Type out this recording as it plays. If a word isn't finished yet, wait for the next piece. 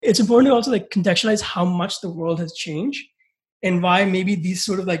it's important to also like contextualize how much the world has changed and why maybe these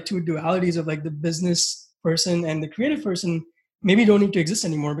sort of like two dualities of like the business person and the creative person maybe don't need to exist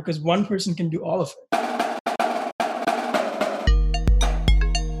anymore because one person can do all of it.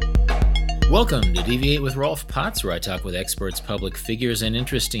 Welcome to Deviate with Rolf Potts, where I talk with experts, public figures, and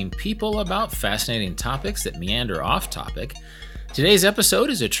interesting people about fascinating topics that meander off topic. Today's episode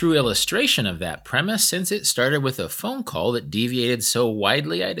is a true illustration of that premise, since it started with a phone call that deviated so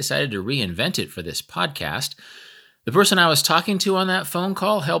widely I decided to reinvent it for this podcast. The person I was talking to on that phone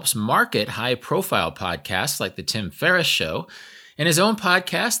call helps market high-profile podcasts like The Tim Ferriss Show, and his own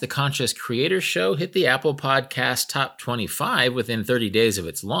podcast, The Conscious Creator Show, hit the Apple Podcast Top 25 within 30 days of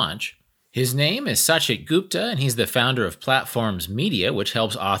its launch. His name is Sachit Gupta, and he's the founder of Platforms Media, which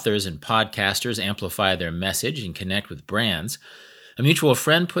helps authors and podcasters amplify their message and connect with brands. A mutual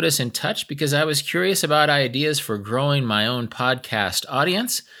friend put us in touch because I was curious about ideas for growing my own podcast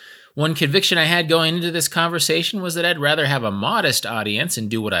audience. One conviction I had going into this conversation was that I'd rather have a modest audience and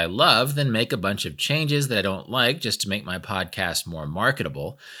do what I love than make a bunch of changes that I don't like just to make my podcast more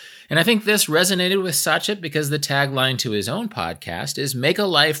marketable. And I think this resonated with Sachit because the tagline to his own podcast is "Make a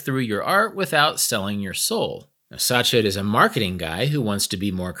life through your art without selling your soul." Now, Sachit is a marketing guy who wants to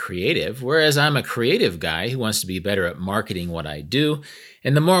be more creative, whereas I'm a creative guy who wants to be better at marketing what I do.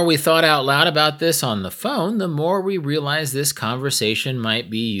 And the more we thought out loud about this on the phone, the more we realized this conversation might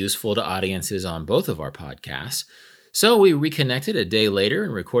be useful to audiences on both of our podcasts. So we reconnected a day later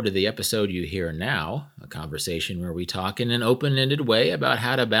and recorded the episode you hear now, a conversation where we talk in an open-ended way about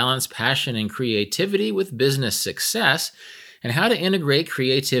how to balance passion and creativity with business success and how to integrate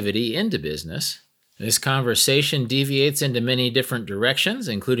creativity into business. This conversation deviates into many different directions,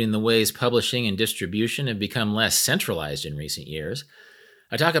 including the ways publishing and distribution have become less centralized in recent years.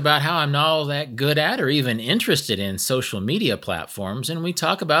 I talk about how I'm not all that good at or even interested in social media platforms, and we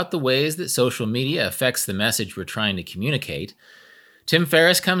talk about the ways that social media affects the message we're trying to communicate. Tim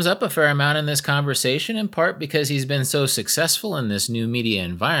Ferriss comes up a fair amount in this conversation, in part because he's been so successful in this new media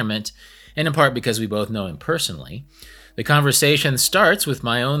environment, and in part because we both know him personally. The conversation starts with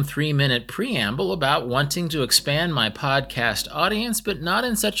my own 3-minute preamble about wanting to expand my podcast audience, but not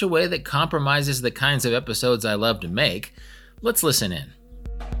in such a way that compromises the kinds of episodes I love to make. Let's listen in.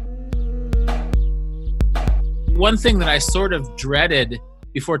 One thing that I sort of dreaded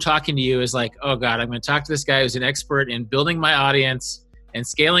before talking to you is like, oh God, I'm going to talk to this guy who's an expert in building my audience and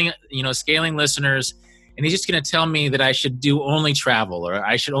scaling listeners. And he's just going to tell me that I should do only travel, or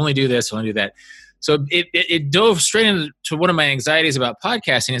I should only do this, only do that. So it dove straight into one of my anxieties about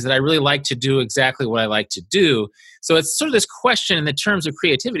podcasting, is that I really like to do exactly what I like to do. So it's sort of this question in the terms of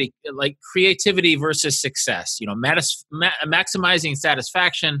creativity, like creativity versus success, maximizing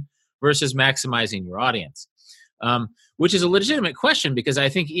satisfaction versus maximizing your audience. Which is a legitimate question, because I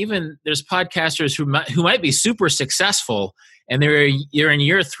think even there's podcasters who might be super successful, and you're in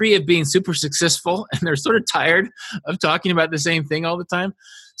year 3 of being super successful, and they're sort of tired of talking about the same thing all the time.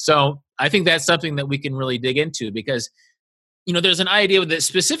 So I think that's something that we can really dig into, because there's an idea that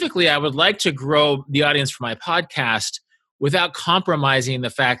specifically I would like to grow the audience for my podcast without compromising the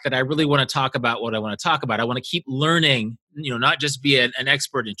fact that I really want to talk about what I want to talk about. I want to keep learning, not just be an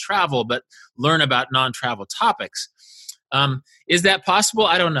expert in travel, but learn about non-travel topics. Is that possible?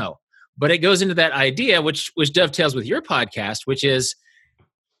 I don't know. But it goes into that idea, which dovetails with your podcast, which is,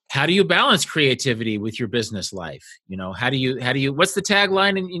 how do you balance creativity with your business life? How do you, what's the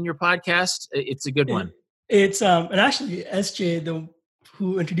tagline in your podcast? It's a good one. It's, and actually SJ,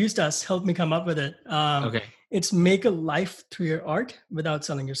 who introduced us, helped me come up with it. Okay. It's make a life through your art without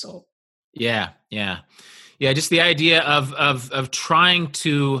selling your soul. Yeah. Just the idea of trying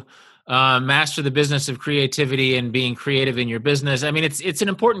to master the business of creativity and being creative in your business. I mean, it's an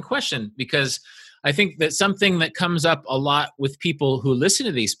important question, because I think that something that comes up a lot with people who listen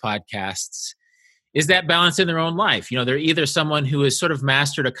to these podcasts is that balance in their own life. They're either someone who has sort of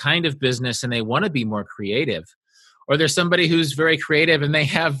mastered a kind of business and they want to be more creative, or there's somebody who's very creative and they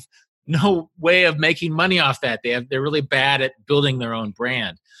have no way of making money off that. They're really bad at building their own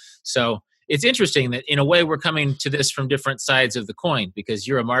brand. So it's interesting that in a way we're coming to this from different sides of the coin, because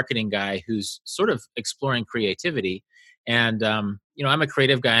you're a marketing guy who's sort of exploring creativity. And, I'm a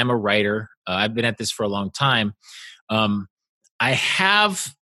creative guy. I'm a writer. I've been at this for a long time. I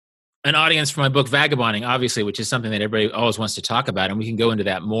have an audience for my book Vagabonding, obviously, which is something that everybody always wants to talk about. And we can go into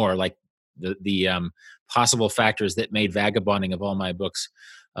that more, like the possible factors that made Vagabonding of all my books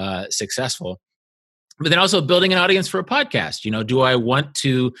successful. But then also building an audience for a podcast. Do I want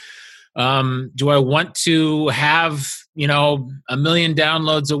to Do I want to have, 1 million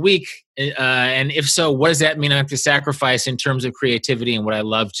downloads a week? And if so, what does that mean I have to sacrifice in terms of creativity and what I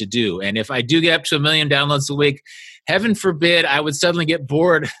love to do? And if I do get up to 1 million downloads a week, heaven forbid I would suddenly get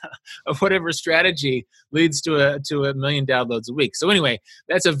bored of whatever strategy leads to a million downloads a week. So anyway,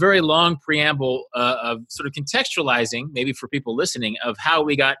 that's a very long preamble of sort of contextualizing, maybe for people listening, of how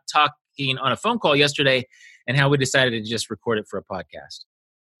we got talking on a phone call yesterday and how we decided to just record it for a podcast.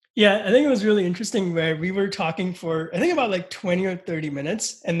 Yeah, I think it was really interesting where we were talking for, I think about like 20 or 30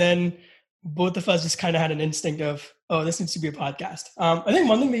 minutes. And then both of us just kind of had an instinct of, oh, this needs to be a podcast. I think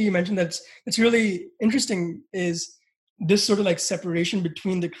one thing that you mentioned that's really interesting is this sort of like separation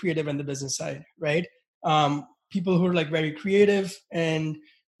between the creative and the business side, right? People who are like very creative and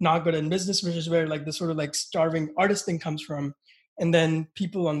not good in business, which is where like the sort of like starving artist thing comes from. And then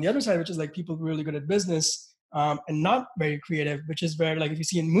people on the other side, which is like people really good at business, and not very creative, which is where, like, if you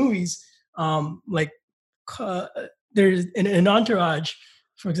see in movies, like there's in Entourage,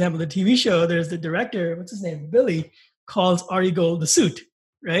 for example, the TV show, there's the director, what's his name, Billy, calls Ari Gold the suit,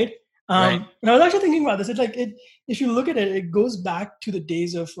 right? Right. And I was actually thinking about this. It's like if you look at it, it goes back to the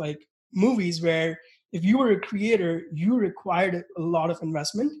days of like movies where if you were a creator, you required a lot of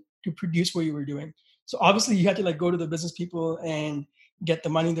investment to produce what you were doing. So obviously you had to like go to the business people and get the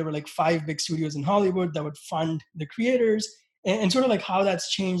money. There were like 5 big studios in Hollywood that would fund the creators, and sort of like how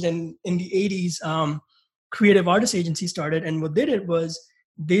that's changed. And in the 80s, Creative Artist Agency started, and what they did was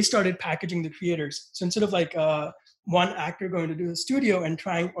they started packaging the creators. So instead of like one actor going to do a studio and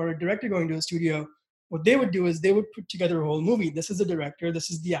trying, or a director going to a studio, what they would do is they would put together a whole movie. This is the director,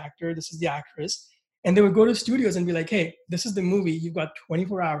 this is the actor, this is the actress. And they would go to studios and be like, hey, this is the movie. You've got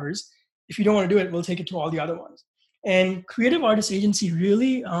 24 hours. If you don't want to do it, we'll take it to all the other ones. And Creative Artist Agency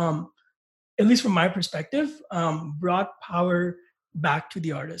really, at least from my perspective, brought power back to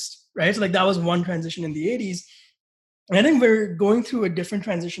the artist, right? So like that was one transition in the 80s. And I think we're going through a different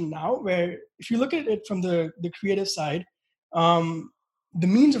transition now where if you look at it from the creative side, the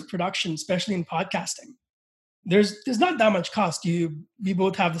means of production, especially in podcasting, there's not that much cost. We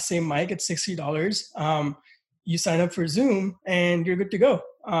both have the same mic at $60. You sign up for Zoom and you're good to go.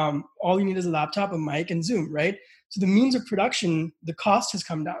 All you need is a laptop, a mic, and Zoom, right? So the means of production, the cost has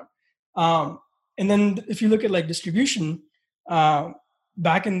come down. And then if you look at like distribution,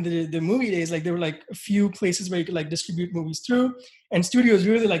 back in the movie days, like there were like a few places where you could like distribute movies through, and studios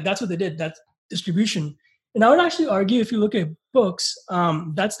really like that's what they did, that's distribution. And I would actually argue if you look at books,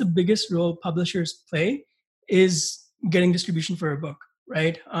 that's the biggest role publishers play, is getting distribution for a book,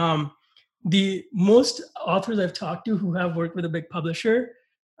 right? The most authors I've talked to who have worked with a big publisher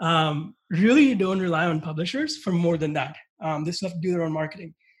really don't rely on publishers for more than that. They still have to do their own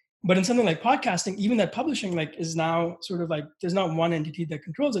marketing. But in something like podcasting, even that publishing like is now sort of like, there's not one entity that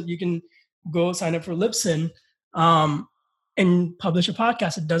controls it. You can go sign up for Libsyn and publish a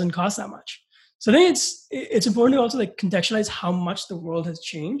podcast. It doesn't cost that much. So I think it's important to also like contextualize how much the world has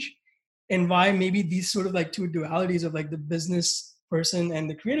changed and why maybe these sort of like two dualities of like the business person and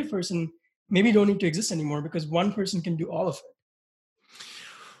the creative person maybe don't need to exist anymore, because one person can do all of it.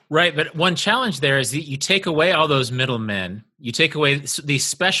 Right, but one challenge there is that you take away all those middlemen, you take away these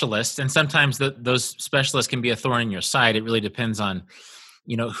specialists, and sometimes those specialists can be a thorn in your side. It really depends on,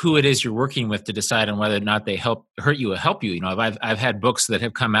 who it is you're working with to decide on whether or not they hurt you or help you. I've had books that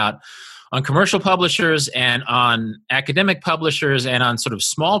have come out on commercial publishers and on academic publishers and on sort of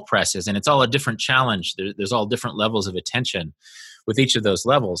small presses, and it's all a different challenge. There's all different levels of attention with each of those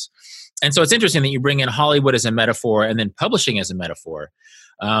levels. And so it's interesting that you bring in Hollywood as a metaphor and then publishing as a metaphor.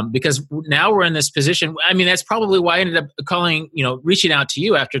 Because now we're in this position. I mean, that's probably why I ended up reaching out to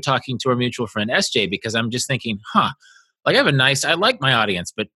you after talking to our mutual friend SJ, because I'm just thinking, like I like my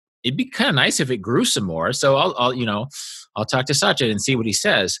audience, but it'd be kind of nice if it grew some more. So I'll talk to Satya and see what he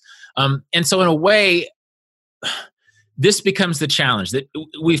says. And so in a way, this becomes the challenge, that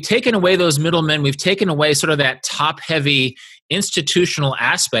we've taken away those middlemen. We've taken away sort of that top-heavy institutional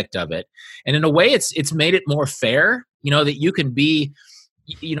aspect of it. And in a way, it's made it more fair, that you can be,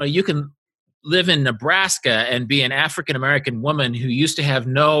 you can live in Nebraska and be an African-American woman who used to have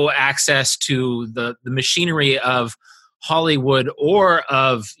no access to the machinery of Hollywood or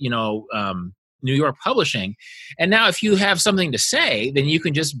of, New York publishing. And now if you have something to say, then you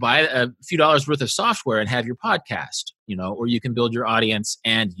can just buy a few dollars worth of software and have your podcast, or you can build your audience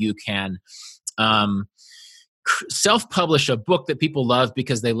and you can self-publish a book that people love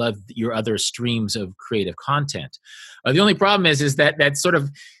because they love your other streams of creative content. The only problem is that sort of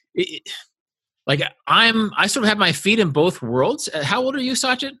like I sort of have my feet in both worlds. How old are you,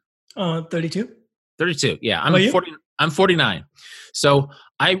 Sachin? 32. 32. Yeah, I'm 49. So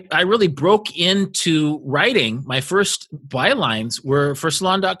I really broke into writing. My first bylines were for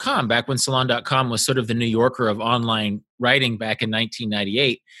Salon.com, back when Salon.com was sort of the New Yorker of online writing back in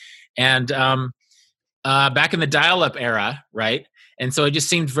 1998. And back in the dial-up era, right? And so it just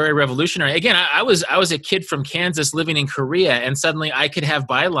seemed very revolutionary. Again, I was a kid from Kansas living in Korea, and suddenly I could have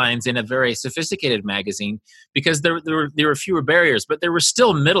bylines in a very sophisticated magazine because there were fewer barriers, but there were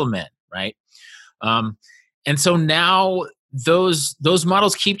still middlemen, right? And so now those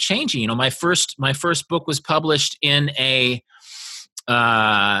models keep changing. My first book was published in a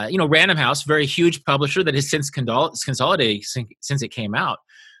Random House, very huge publisher that has since consolidated since it came out.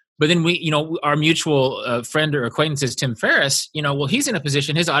 But then our mutual friend or acquaintance is Tim Ferriss. Well, he's in a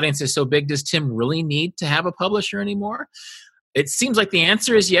position, his audience is so big. Does Tim really need to have a publisher anymore? It seems like the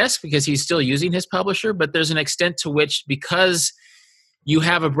answer is yes, because he's still using his publisher. But there's an extent to which, because you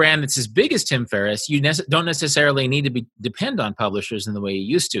have a brand that's as big as Tim Ferriss, you don't necessarily need to depend on publishers in the way you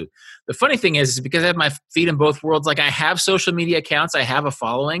used to. The funny thing is because I have my feet in both worlds. Like, I have social media accounts, I have a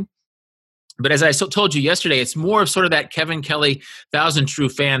following. But as I told you yesterday, it's more of sort of that Kevin Kelly 1,000 True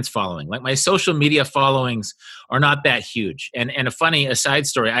Fans following. Like, my social media followings are not that huge. And a funny aside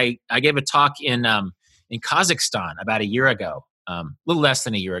story, I gave a talk in Kazakhstan about a year ago, a little less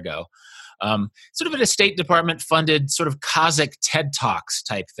than a year ago, sort of at a State Department funded sort of Kazakh TED Talks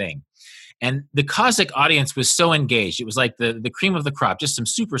type thing. And the Kazakh audience was so engaged. It was like the cream of the crop, just some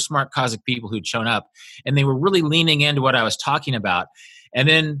super smart Kazakh people who'd shown up. And they were really leaning into what I was talking about. And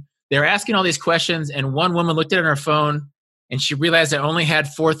then they were asking all these questions, and one woman looked at her phone, and she realized I only had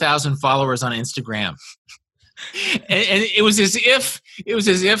 4,000 followers on Instagram. and it was as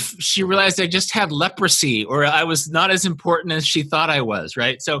if she realized I just had leprosy, or I was not as important as she thought I was,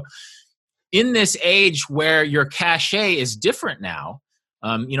 right? So in this age where your cachet is different now,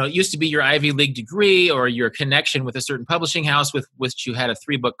 it used to be your Ivy League degree or your connection with a certain publishing house with which you had a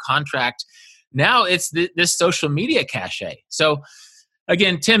 3-book contract. Now it's this social media cachet. So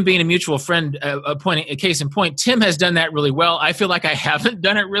again, Tim being a mutual friend, a case in point, Tim has done that really well. I feel like I haven't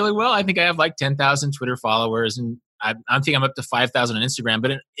done it really well. I think I have like 10,000 Twitter followers, and I think I'm up to 5,000 on Instagram.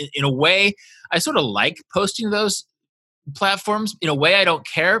 But in a way, I sort of like posting those platforms. In a way, I don't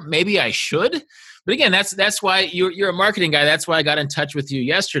care. Maybe I should. But again, that's why you're a marketing guy. That's why I got in touch with you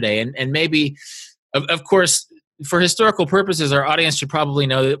yesterday. And maybe, of course, for historical purposes, our audience should probably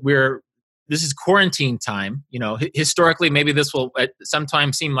know that this is quarantine time. Historically, maybe this will at some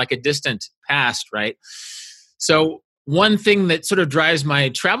time seem like a distant past, right? So one thing that sort of drives my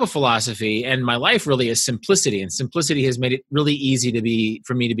travel philosophy and my life really is simplicity. And simplicity has made it really easy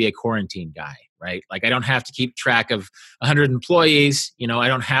for me to be a quarantine guy, right? Like, I don't have to keep track of 100 employees. I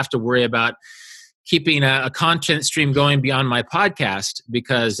don't have to worry about keeping a content stream going beyond my podcast,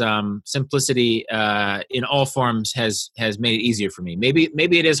 because simplicity in all forms has made it easier for me. Maybe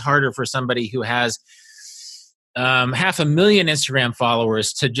it is harder for somebody who has 500,000 Instagram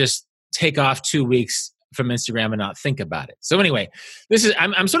followers to just take off 2 weeks from Instagram and not think about it. So anyway,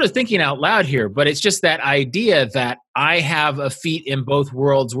 I'm sort of thinking out loud here, but it's just that idea that I have a feet in both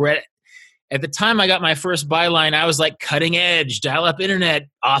worlds, where at the time I got my first byline, I was like cutting edge, dial-up internet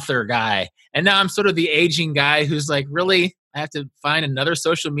author guy. And now I'm sort of the aging guy who's like, really, I have to find another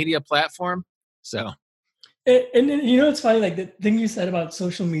social media platform? So. And it's funny, like the thing you said about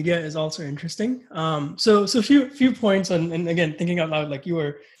social media is also interesting. So few points on, and again, thinking out loud, like you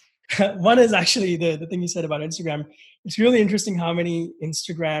were, one is actually the thing you said about Instagram. It's really interesting how many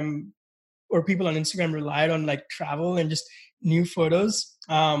Instagram or people on Instagram relied on like travel and just new photos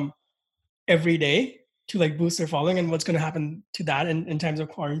every day to like boost their following, and what's going to happen to that in times of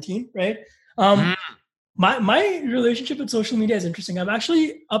quarantine, right? My relationship with social media is interesting. I've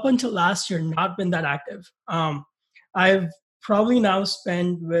actually, up until last year, not been that active. I've probably now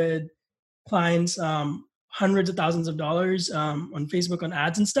spent with clients hundreds of thousands of dollars on Facebook on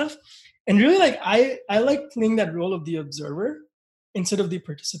ads and stuff. And really, like I like playing that role of the observer instead of the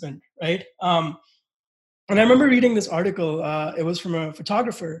participant, right? And I remember reading this article. It was from a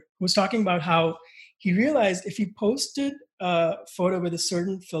photographer who was talking about how he realized if he posted a photo with a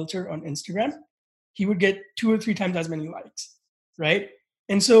certain filter on Instagram, he would get 2 or 3 times as many likes, right?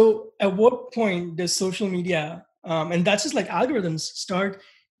 And so at what point does social media, and that's just like algorithms, start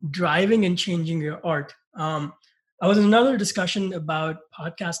driving and changing your art? I was in another discussion about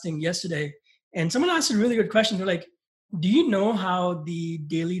podcasting yesterday, and someone asked a really good question. They're like, do you know how the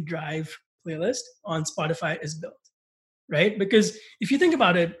Daily Drive playlist on Spotify is built, right? Because if you think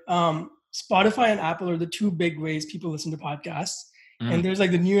about it, Spotify and Apple are the 2 big ways people listen to podcasts. And there's like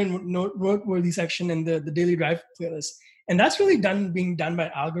the new and noteworthy section and the Daily Drive playlist. And that's really being done by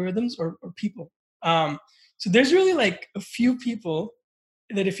algorithms or people. So there's really like a few people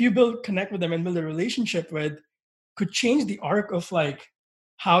that if you connect with them and build a relationship with, could change the arc of like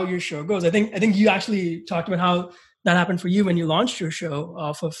how your show goes. I think you actually talked about how that happened for you when you launched your show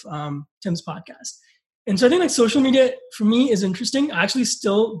off of Tim's podcast. And so I think like social media for me is interesting. I actually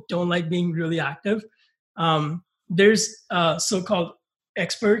still don't like being really active. There's so-called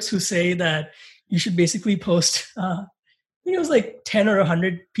experts who say that you should basically post, I think it was like 10 or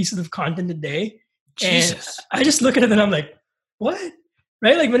 100 pieces of content a day. Jesus. And I just look at it and I'm like, what?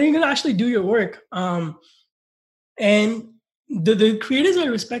 Right? Like, when are you going to actually do your work? And the creators I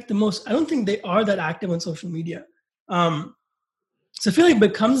respect the most, I don't think they are that active on social media. So I feel like it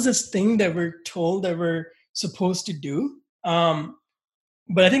becomes this thing that we're told that we're supposed to do. But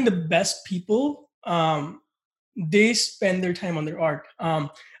I think the best people, they spend their time on their art. I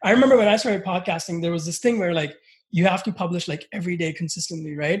remember when I started podcasting, there was this thing where like you have to publish like every day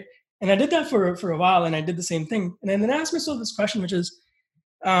consistently, right? And I did that for a while, and I did the same thing. And then I asked myself this question, which is,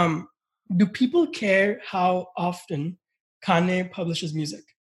 do people care how often Kanye publishes music?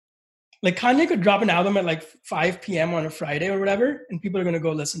 Like Kanye could drop an album at like 5 p.m. on a Friday or whatever, and people are going to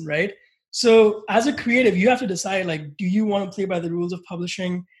go listen, right? So as a creative, you have to decide, like, do you want to play by the rules of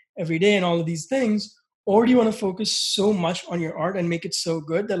publishing every day and all of these things? Or do you want to focus so much on your art and make it so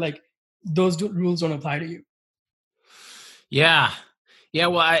good that like those rules don't apply to you? Yeah. Yeah,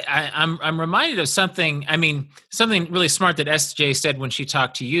 well, I'm reminded of something. I mean, something really smart that SJ said when she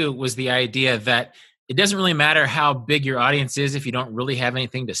talked to you was the idea that it doesn't really matter how big your audience is if you don't really have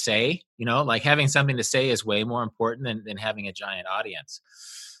anything to say. You know, like having something to say is way more important than having a giant audience.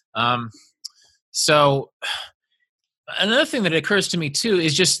 So another thing that occurs to me too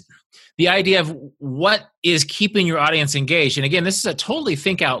is just the idea of what is keeping your audience engaged. And again, this is a totally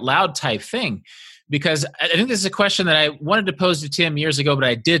think out loud type thing, because I think this is a question that I wanted to pose to Tim years ago, but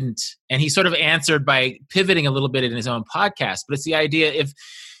I didn't. And he sort of answered by pivoting a little bit in his own podcast. But it's the idea,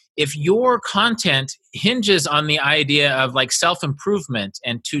 if your content hinges on the idea of like self-improvement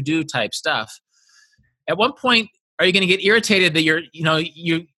and to-do type stuff, at one point, are you going to get irritated that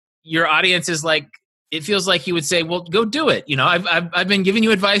your audience is like, it feels like you would say, well, go do it. You know, I've been giving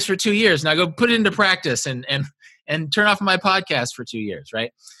you advice for 2 years. Now go put it into practice and turn off my podcast for 2 years.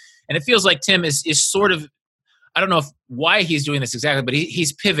 Right. And it feels like Tim is sort of, I don't know why he's doing this exactly, but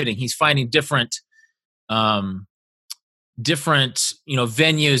he's pivoting. He's finding different venues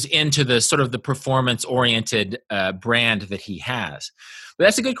into the sort of the performance oriented brand that he has. But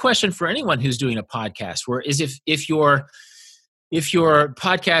that's a good question for anyone who's doing a podcast. If your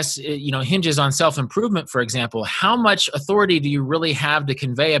podcast, hinges on self-improvement, for example, how much authority do you really have to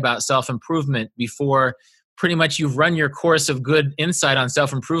convey about self-improvement before pretty much you've run your course of good insight on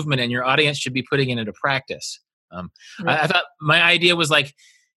self-improvement and your audience should be putting it into practice? Right. I thought my idea was like,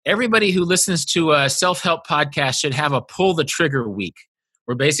 everybody who listens to a self-help podcast should have a pull the trigger week,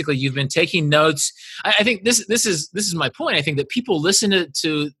 where basically you've been taking notes. I think this is my point. I think that people listen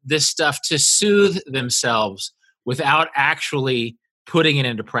to this stuff to soothe themselves without actually putting it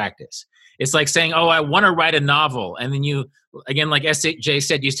into practice. It's like saying, oh, I want to write a novel. And then you, again, like SJ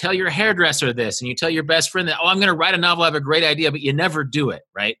said, you tell your hairdresser this and you tell your best friend that, oh, I'm going to write a novel. I have a great idea, but you never do it,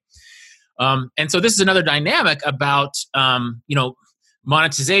 right? And so this is another dynamic about,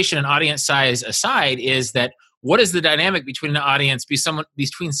 monetization and audience size aside, is that what is the dynamic between an audience,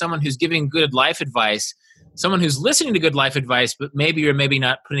 between someone who's giving good life advice, someone who's listening to good life advice, but maybe or maybe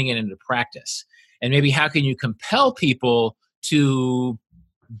not putting it into practice? And maybe how can you compel people to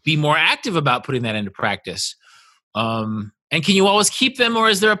be more active about putting that into practice? And can you always keep them, or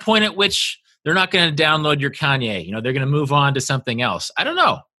is there a point at which they're not going to download your Kanye? They're going to move on to something else. I don't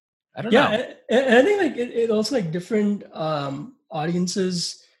know. And I think like it also like different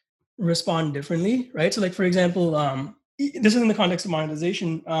audiences respond differently, right? So like, for example, this is in the context of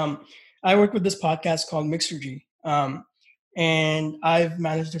monetization. I work with this podcast called Mixergy. And I've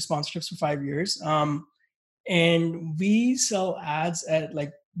managed their sponsorships for 5 years. And we sell ads at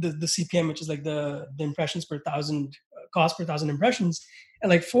like the CPM, which is like the impressions per thousand, cost per thousand impressions, at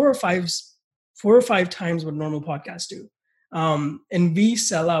like four or five times what normal podcasts do. And we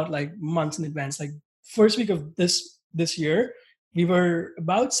sell out like months in advance. Like first week of this year, we were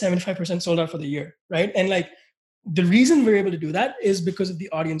about 75% sold out for the year, right? And like the reason we're able to do that is because of the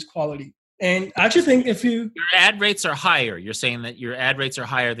audience quality. And I actually think your ad rates are higher. You're saying that your ad rates are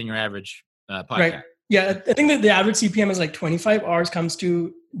higher than your average podcast. Right. Yeah. I think that the average CPM is like 25. Ours comes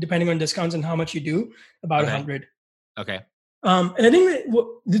to, depending on discounts and how much you do, about 100. Okay. And I think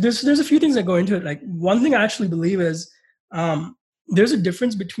that there's a few things that go into it. Like one thing I actually believe is there's a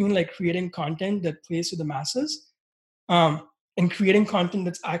difference between like creating content that plays to the masses and creating content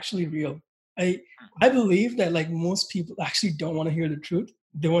that's actually real. I believe that like most people actually don't want to hear the truth.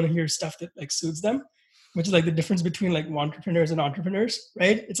 They want to hear stuff that like suits them, which is like the difference between like entrepreneurs and entrepreneurs,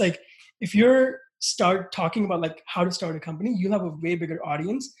 right? It's like if you're start talking about like how to start a company, you'll have a way bigger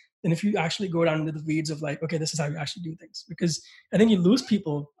audience than if you actually go down into the weeds of like, okay, this is how you actually do things. Because I think you lose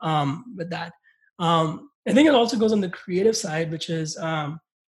people with that. I think it also goes on the creative side, which is a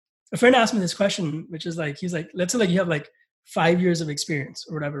friend asked me this question, which is like, he's like, let's say like you have like 5 years of experience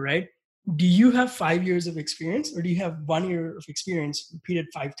or whatever, right? Do you have 5 years of experience or do you have 1 year of experience repeated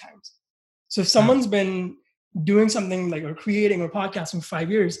 5 times? So if someone's been doing something like or creating or podcasting for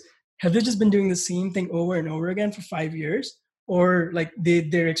 5 years, have they just been doing the same thing over and over again for 5 years? Or like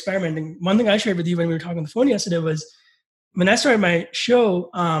they're experimenting? One thing I shared with you when we were talking on the phone yesterday was when I started my show,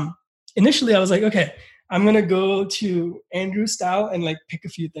 initially I was like, okay, I'm gonna go to Andrew style and like pick a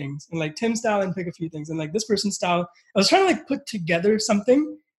few things, and like Tim style and pick a few things, and like this person's style. I was trying to like put together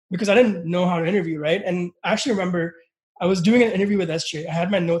something because I didn't know how to interview, right? And I actually remember I was doing an interview with SJ. I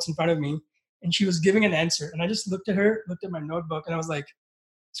had my notes in front of me, and she was giving an answer, and I just looked at her, looked at my notebook, and I was like,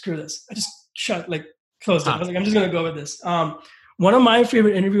 screw this. I just closed it. I was like, I'm just gonna go with this. One of my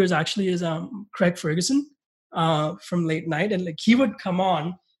favorite interviewers actually is Craig Ferguson from Late Night, and like he would come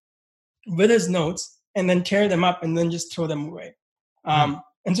on with his notes and then tear them up and then just throw them away.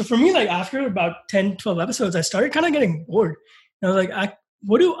 And so for me, like after about 10, 12 episodes, I started kind of getting bored. And I was like,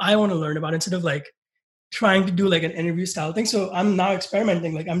 what do I want to learn about instead of like trying to do like an interview style thing? So I'm now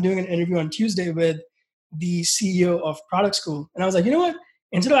experimenting. Like I'm doing an interview on Tuesday with the CEO of Product School. And I was like, you know what?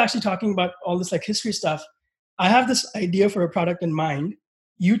 Instead of actually talking about all this like history stuff, I have this idea for a product in mind.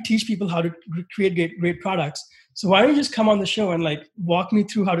 You teach people how to create great products. So why don't you just come on the show and like walk me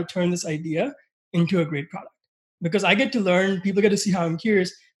through how to turn this idea into a great product? Because I get to learn, people get to see how I'm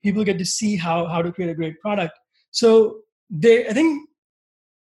curious, people get to see how to create a great product. So I think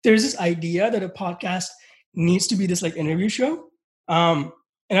there's this idea that a podcast needs to be this like interview show. And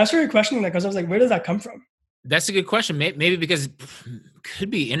I started questioning that because I was like, where does that come from? That's a good question. Maybe because could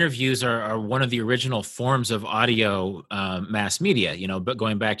be interviews are one of the original forms of audio mass media, but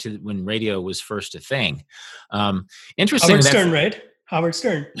going back to when radio was first a thing. Interesting. Howard Stern, right? Howard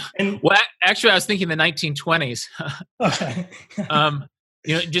Stern. And well, actually, I was thinking the 1920s. Okay.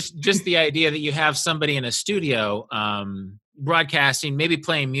 Just the idea that you have somebody in a studio broadcasting, maybe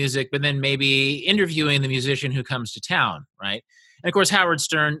playing music, but then maybe interviewing the musician who comes to town, right? And of course, Howard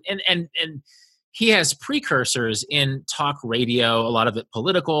Stern and he has precursors in talk radio, a lot of it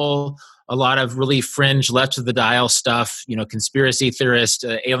political, a lot of really fringe left of the dial stuff, conspiracy theorist,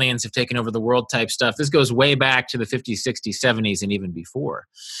 aliens have taken over the world type stuff. This goes way back to the 50s, 60s, 70s, and even before.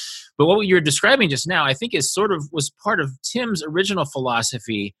 But what you're describing just now, I think is was part of Tim's original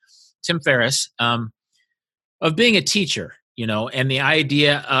philosophy, Tim Ferriss, of being a teacher, and the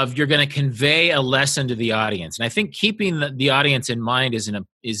idea of you're going to convey a lesson to the audience. And I think keeping the audience in mind is an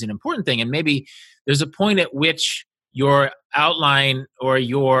important thing. And maybe there's a point at which your outline or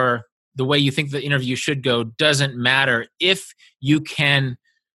the way you think the interview should go doesn't matter if you can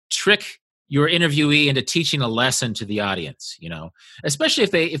trick your interviewee into teaching a lesson to the audience, especially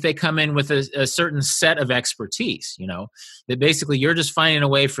if they come in with a certain set of expertise, that basically you're just finding a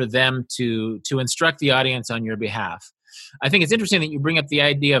way for them to instruct the audience on your behalf. I think it's interesting that you bring up the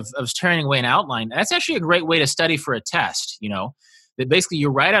idea of tearing away an outline. That's actually a great way to study for a test, that basically you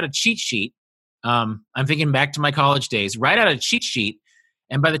write out a cheat sheet. I'm thinking back to my college days, write out a cheat sheet.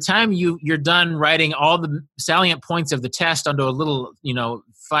 And by the time you're done writing all the salient points of the test onto a little,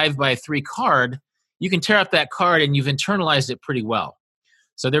 5x3 card, you can tear up that card and you've internalized it pretty well.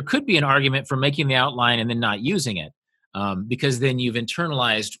 So there could be an argument for making the outline and then not using it, because then you've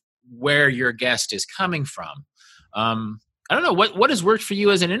internalized where your guest is coming from. I don't know what has worked for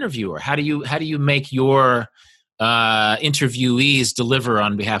you as an interviewer. How do you make your interviewees deliver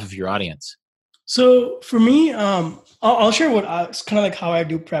on behalf of your audience? So for me, I'll share it's kind of like how I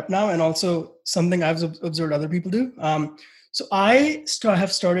do prep now, and also something I've observed other people do. So I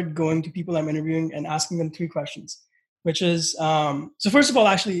have started going to people I'm interviewing and asking them 3 questions, which is, so first of all,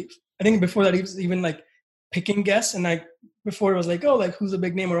 actually, I think before that, it was even like picking guests. And like before it was like, oh, like who's a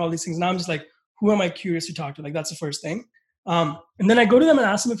big name or all these things. Now I'm just like, who am I curious to talk to? Like, that's the first thing. And then I go to them and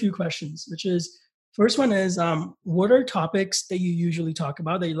ask them a few questions, which is, first one is, what are topics that you usually talk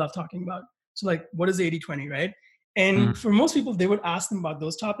about that you love talking about? So like, what is 80-20, right? And for most people, they would ask them about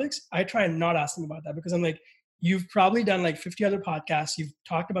those topics. I try and not ask them about that because I'm like, you've probably done like 50 other podcasts. You've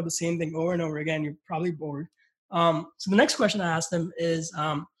talked about the same thing over and over again. You're probably bored. So the next question I ask them is,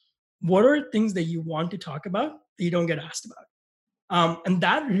 what are things that you want to talk about that you don't get asked about? And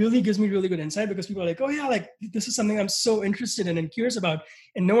that really gives me really good insight because people are like, oh yeah, like this is something I'm so interested in and curious about,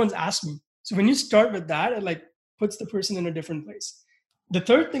 and no one's asked me. So when you start with that, it like puts the person in a different place. The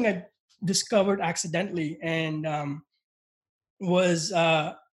third thing I discovered accidentally and was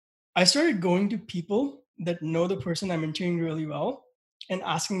I started going to people that know the person I'm interviewing really well and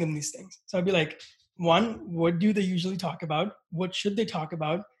asking them these things. So I'd be like, one, what do they usually talk about? What should they talk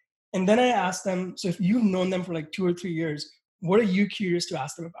about? And then I ask them, so if you've known them for like 2 or 3 years, what are you curious to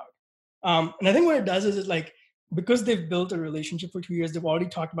ask them about? And I think what it does is like, because they've built a relationship for 2 years, they've already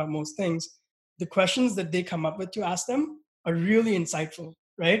talked about most things. The questions that they come up with to ask them are really insightful,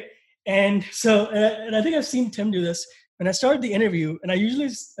 right? And so, and I think I've seen Tim do this when I started the interview, and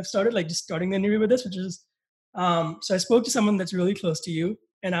I've started like just starting the interview with this, which is, so I spoke to someone that's really close to you,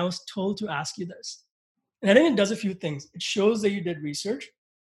 and I was told to ask you this. And I think it does a few things. It shows that you did research.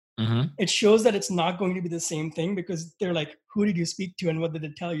 Mm-hmm. It shows that it's not going to be the same thing because they're like, who did you speak to and what did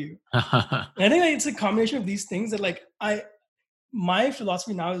they tell you? And I think like, it's a combination of these things that like my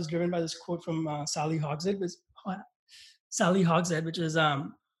philosophy now is driven by this quote from Sally Hogshead, which is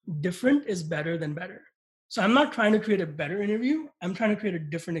different is better than better. So I'm not trying to create a better interview. I'm trying to create a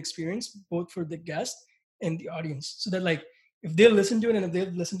different experience, both for the guest and the audience. So that like, if they listen to it and if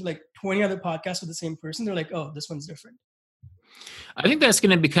they've listened to like 20 other podcasts with the same person, they're like, oh, this one's different. I think that's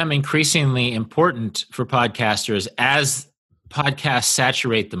going to become increasingly important for podcasters as podcasts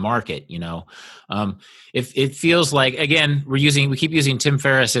saturate the market. If it feels like, again, we keep using Tim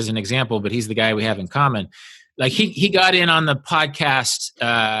Ferriss as an example, but he's the guy we have in common. Like he got in on the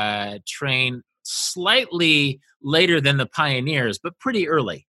podcast train slightly later than the pioneers, but pretty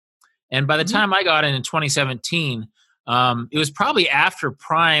early. And by the time I got in 2017, it was probably after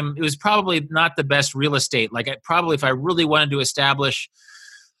Prime. It was probably not the best real estate. Like if I really wanted to establish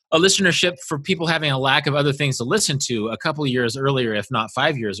a listenership for people having a lack of other things to listen to, a couple of years earlier, if not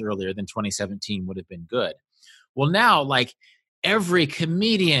 5 years earlier than 2017 would have been good. Well, now like every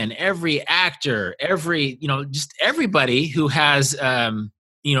comedian, every actor, just everybody who has,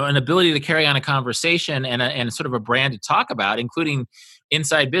 an ability to carry on a conversation and sort of a brand to talk about, including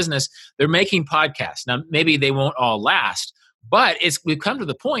inside business, they're making podcasts. Now, maybe they won't all last, but we've come to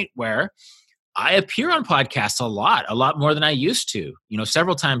the point where I appear on podcasts a lot more than I used to,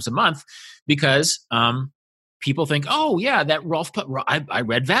 several times a month, because people think, oh yeah, that Rolf, I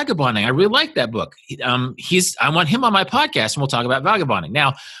read Vagabonding. I really like that book. I want him on my podcast and we'll talk about vagabonding.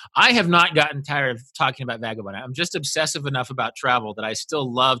 Now, I have not gotten tired of talking about vagabonding. I'm just obsessive enough about travel that I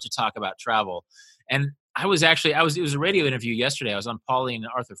still love to talk about travel. And it was a radio interview yesterday. I was on Pauline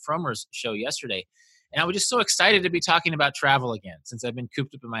and Arthur Frommer's show yesterday. And I was just so excited to be talking about travel again, since I've been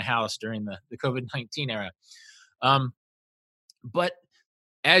cooped up in my house during the COVID-19 era. But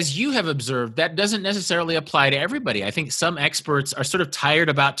as you have observed, that doesn't necessarily apply to everybody. I think some experts are sort of tired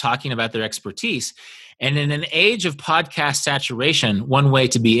about talking about their expertise. And in an age of podcast saturation, one way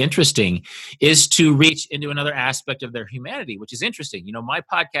to be interesting is to reach into another aspect of their humanity, which is interesting. My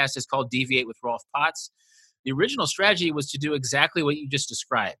podcast is called Deviate with Rolf Potts. The original strategy was to do exactly what you just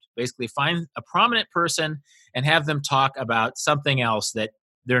described. Basically, find a prominent person and have them talk about something else that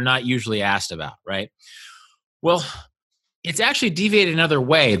they're not usually asked about, right? Well, it's actually deviated another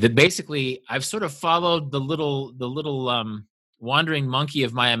way that basically I've sort of followed the little wandering monkey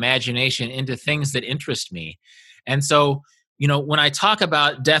of my imagination into things that interest me. And so, when I talk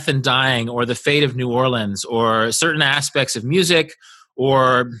about death and dying or the fate of New Orleans or certain aspects of music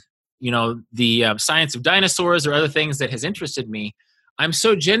or the science of dinosaurs or other things that has interested me, I'm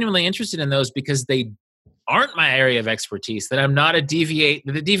so genuinely interested in those because they aren't my area of expertise that I'm not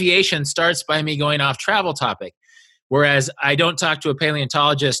the deviation starts by me going off travel topic. Whereas I don't talk to a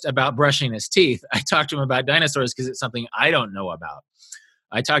paleontologist about brushing his teeth. I talk to him about dinosaurs because it's something I don't know about.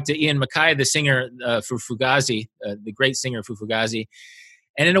 I talked to Ian MacKaye, the singer for Fugazi, the great singer for Fugazi.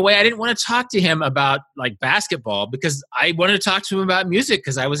 And in a way, I didn't want to talk to him about like basketball because I wanted to talk to him about music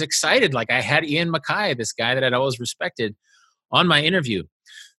because I was excited. Like I had Ian MacKaye, this guy that I'd always respected, on my interview.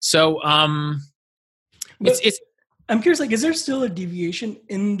 So I'm curious, like, is there still a deviation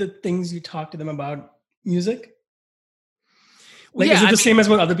in the things you talk to them about music? Like, is it the same as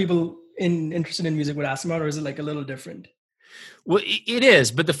what other people interested in music would ask them about, or is it like a little different? Well, it is.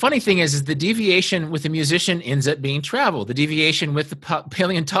 But the funny thing is the deviation with the musician ends up being travel. The deviation with the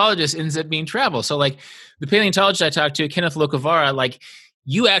paleontologist ends up being travel. So like the paleontologist I talked to, Kenneth Locavara, like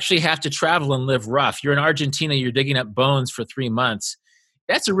you actually have to travel and live rough. You're in Argentina, you're digging up bones for 3 months.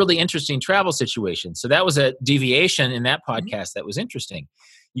 That's a really interesting travel situation. So that was a deviation in that podcast that was interesting.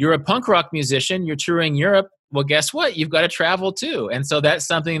 You're a punk rock musician, you're touring Europe. Well, guess what? You've got to travel too. And so that's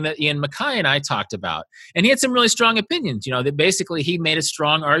something that Ian MacKaye and I talked about. And he had some really strong opinions, that basically he made a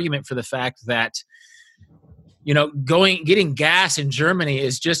strong argument for the fact that getting gas in Germany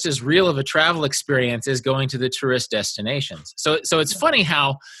is just as real of a travel experience as going to the tourist destinations. So it's funny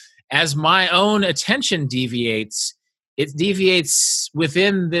how, as my own attention deviates, it deviates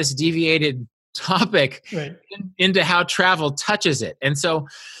within this deviated topic right. into how travel touches it. And so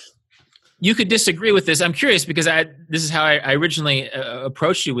you could disagree with this. I'm curious because this is how I originally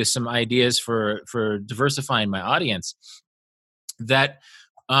approached you with some ideas for diversifying my audience. That,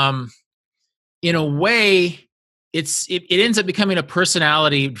 in a way, it ends up becoming a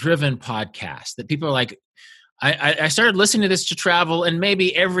personality-driven podcast. That people are like, I started listening to this to travel, and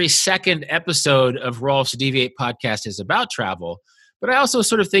maybe every second episode of Rolf's Deviate podcast is about travel. But I also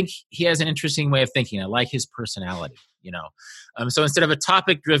sort of think he has an interesting way of thinking. I like his personality, So instead of a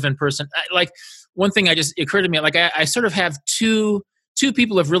topic-driven person, like one thing just occurred to me, like I sort of have two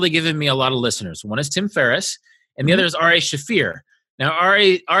people have really given me a lot of listeners. One is Tim Ferriss, and the other is Ari Shafir. Now,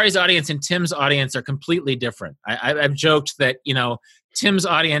 Ari's audience and Tim's audience are completely different. I've joked that, Tim's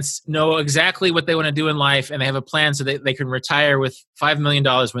audience know exactly what they want to do in life, and they have a plan so that they can retire with $5 million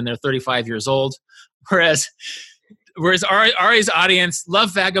when they're 35 years old. Whereas Ari's audience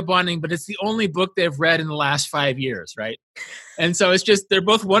love vagabonding, but it's the only book they've read in the last 5 years, right? And so it's just, they're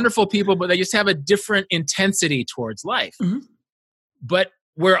both wonderful people, but they just have a different intensity towards life. Mm-hmm. But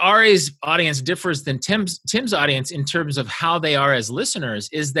where Ari's audience differs than Tim's audience in terms of how they are as listeners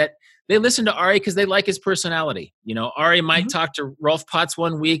is that they listen to Ari because they like his personality. Ari might talk to Rolf Potts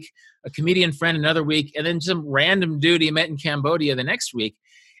one week, a comedian friend another week, and then some random dude he met in Cambodia the next week.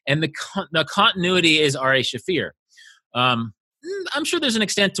 And the continuity is Ari Shafir. I'm sure there's an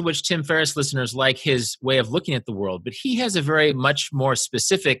extent to which Tim Ferriss listeners like his way of looking at the world, but he has a very much more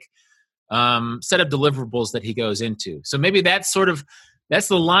specific set of deliverables that he goes into. So maybe that's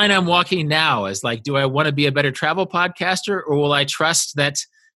the line I'm walking now, is like, do I want to be a better travel podcaster, or will I trust that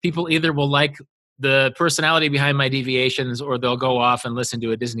people either will like the personality behind my deviations, or they'll go off and listen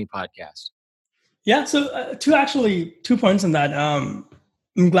to a Disney podcast? Yeah. So two points on that.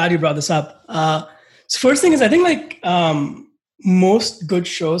 I'm glad you brought this up. So first thing is, I think most good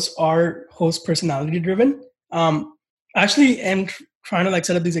shows are host personality driven. Actually, am trying to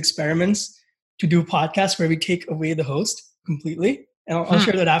set up these experiments to do podcasts where we take away the host completely, and I'll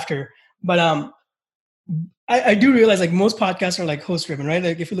share that after. But I do realize most podcasts are host driven, right?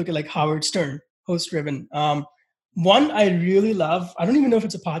 Like if you look at Howard Stern, host driven. One I really love, I don't even know if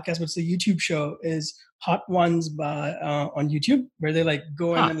it's a podcast, but it's a YouTube show, is Hot Ones by on YouTube, where they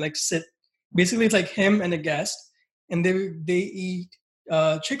go in and sit. Basically, it's him and a guest, and they eat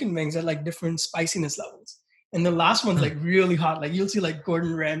chicken wings at different spiciness levels. And the last one's really hot. You'll see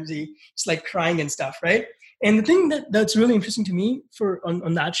Gordon Ramsay just crying and stuff, right? And the thing that's really interesting to me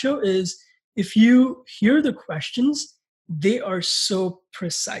on that show is, if you hear the questions, they are so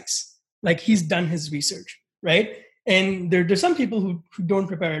precise. He's done his research, right? And there's some people who don't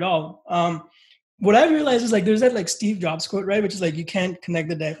prepare at all. What I realized is there's that Steve Jobs quote, right? Which is you can't connect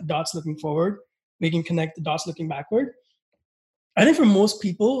the dots looking forward. We can connect the dots looking backward. I think for most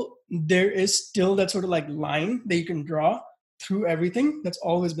people, there is still that sort of line that you can draw through everything that's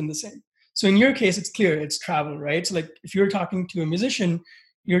always been the same. So in your case, it's clear, it's travel, right? So if you're talking to a musician,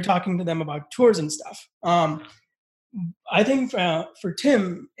 you're talking to them about tours and stuff. I think for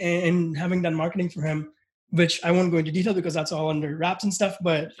Tim, and having done marketing for him, which I won't go into detail because that's all under wraps and stuff,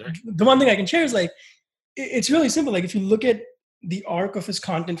 but the one thing I can share is it's really simple. If you look at the arc of his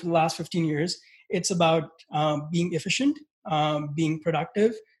content for the last 15 years, it's about being efficient, being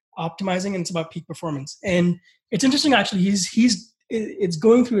productive, optimizing, and it's about peak performance. And it's interesting, actually, it's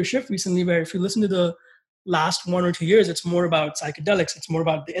going through a shift recently where if you listen to the last 1 or 2 years, it's more about psychedelics. It's more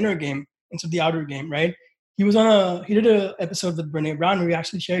about the inner game instead of the outer game, right? He did an episode with Brene Brown where he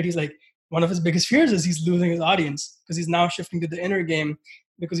actually shared, he's one of his biggest fears is he's losing his audience because he's now shifting to the inner game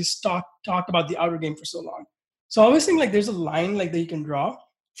because he's talked about the outer game for so long. So I always think there's a line that you can draw.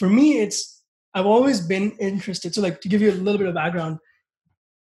 For me, I've always been interested. So to give you a little bit of background,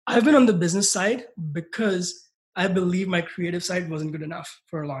 I've been on the business side because I believe my creative side wasn't good enough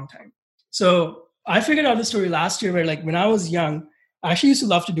for a long time. So I figured out the story last year where when I was young, I actually used to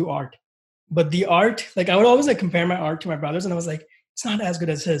love to do art. But the art, I would always compare my art to my brother's, and I was it's not as good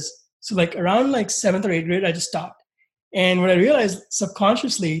as his. So around 7th or 8th grade, I just stopped. And what I realized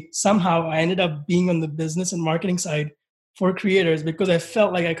subconsciously, somehow I ended up being on the business and marketing side for creators because I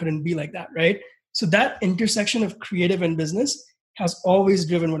felt I couldn't be like that, right? So that intersection of creative and business has always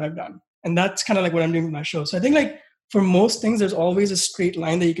driven what I've done. And that's kind of what I'm doing with my show. So I think for most things, there's always a straight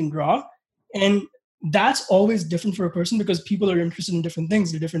line that you can draw. And that's always different for a person because people are interested in different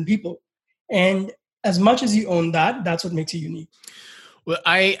things. They're different people. And as much as you own that, that's what makes you unique. Well,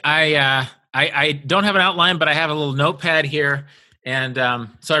 I I don't have an outline, but I have a little notepad here. And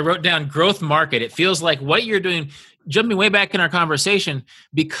so I wrote down growth market. It feels like what you're doing, jumping way back in our conversation,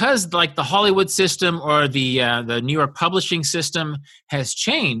 because like the Hollywood system or the New York publishing system has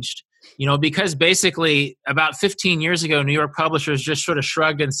changed, because basically about 15 years ago, New York publishers just sort of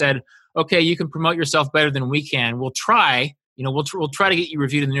shrugged and said, okay, you can promote yourself better than we can. We'll try, we'll try to get you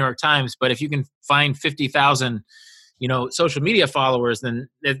reviewed in the New York Times, but if you can find 50,000 social media followers, then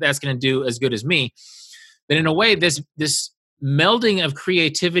that's going to do as good as me. But in a way, this melding of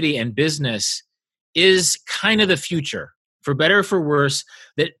creativity and business is kind of the future, for better or for worse,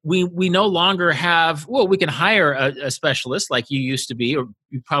 that we no longer have, we can hire a specialist like you used to be, or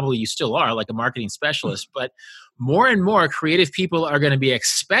you still are, like a marketing specialist, but more and more creative people are going to be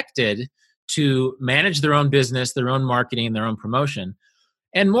expected to manage their own business, their own marketing, their own promotion.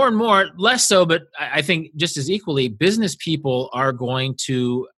 And more, less so, but I think just as equally, business people are going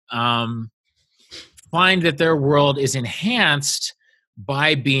to find that their world is enhanced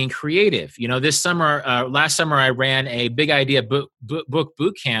by being creative. Last summer I ran a big idea book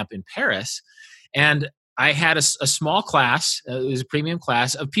boot camp in Paris, and I had a small class, it was a premium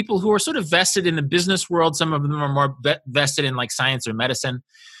class, of people who are sort of vested in the business world. Some of them are more vested in like science or medicine,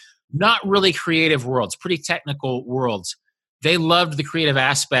 not really creative worlds, pretty technical worlds. They loved the creative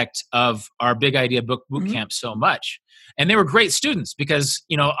aspect of our big idea boot camp so much. And they were great students because,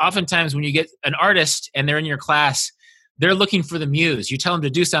 oftentimes when you get an artist and they're in your class, they're looking for the muse. You tell them to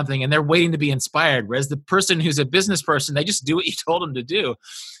do something and they're waiting to be inspired. Whereas the person who's a business person, they just do what you told them to do.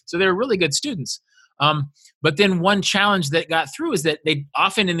 So they're really good students. But then one challenge that got through is that they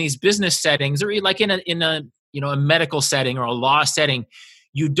often in these business settings, or like in a medical setting or a law setting,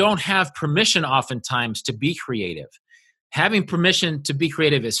 you don't have permission oftentimes to be creative. Having permission to be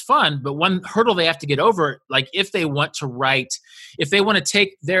creative is fun, but one hurdle they have to get over, like if they want to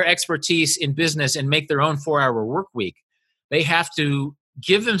take their expertise in business and make their own 4-hour work week, they have to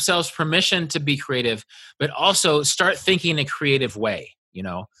give themselves permission to be creative, but also start thinking in a creative way.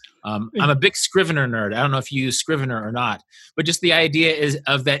 I'm a big Scrivener nerd. I don't know if you use Scrivener or not, but just the idea is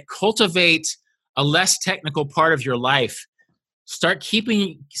of that cultivate a less technical part of your life. Start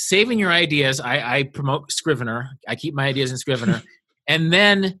saving your ideas. I promote Scrivener. I keep my ideas in Scrivener. And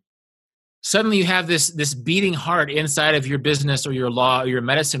then suddenly you have this beating heart inside of your business or your law or your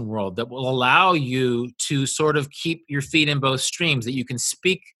medicine world that will allow you to sort of keep your feet in both streams, that you can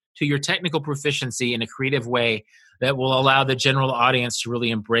speak to your technical proficiency in a creative way that will allow the general audience to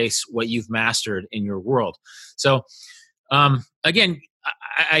really embrace what you've mastered in your world. So again,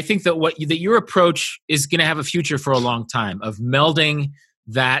 I think that your approach is going to have a future for a long time of melding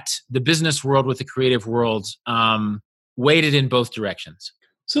the business world with the creative world, weighted in both directions.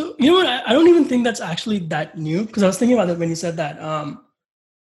 So, what? I don't even think that's actually that new, because I was thinking about it when you said that.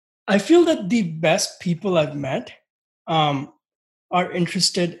 I feel that the best people I've met are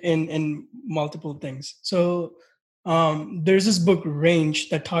interested in multiple things. So there's this book, Range,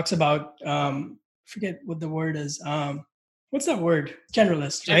 that talks about, forget what the word is. What's that word?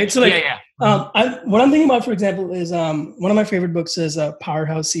 Generalist, right? So what I'm thinking about, for example, is one of my favorite books is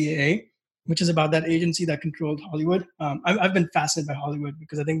Powerhouse CAA, which is about that agency that controlled Hollywood. I've been fascinated by Hollywood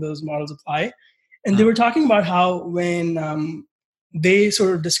because I think those models apply. And they were talking about how when they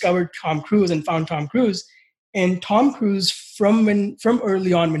sort of discovered Tom Cruise and found Tom Cruise, and Tom Cruise from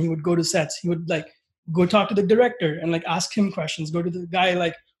early on, when he would go to sets, he would like go talk to the director and like ask him questions, go to the guy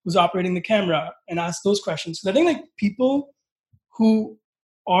like who's operating the camera and ask those questions. So I think like people who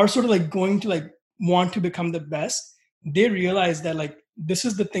are sort of like going to like want to become the best, they realize that like this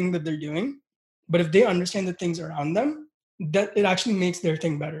is the thing that they're doing, but if they understand the things around them, that it actually makes their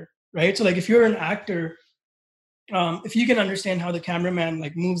thing better, right? So like if you're an actor, if you can understand how the cameraman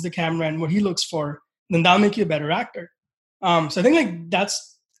like moves the camera and what he looks for, then that'll make you a better actor. So I think like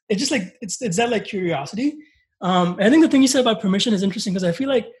it's just like it's that like curiosity. I think the thing you said about permission is interesting because I feel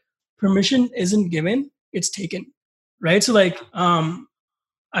like permission isn't given, it's taken. Right. So like, I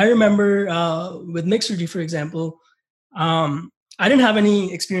remember with Mixergy, for example, I didn't have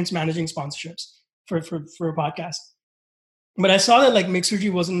any experience managing sponsorships for a podcast, but I saw that like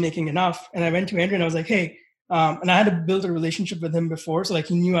Mixergy wasn't making enough. And I went to Andrew and I was like, hey, and I had to build a relationship with him before. So like,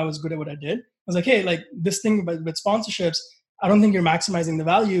 he knew I was good at what I did. I was like, hey, like this thing with sponsorships, I don't think you're maximizing the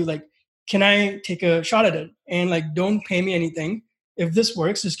value. Like, can I take a shot at it? And like, don't pay me anything. If this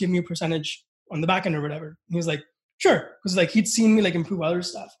works, just give me a percentage on the back end or whatever. And he was like, sure. Because like he'd seen me like improve other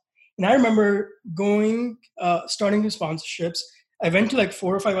stuff. And I remember starting with sponsorships. I went to like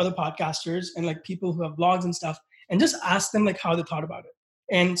 4 or 5 other podcasters and like people who have blogs and stuff and just asked them like how they thought about it.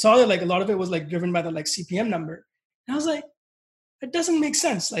 And saw that like a lot of it was like driven by the like CPM number. And I was like, it doesn't make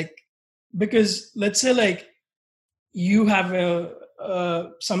sense. Like because let's say like you have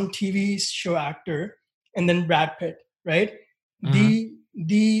some TV show actor and then Brad Pitt, right? Mm-hmm.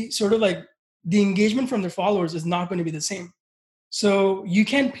 The sort of like the engagement from their followers is not going to be the same. So you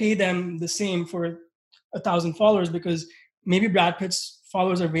can't pay them the same for 1,000 followers because maybe Brad Pitt's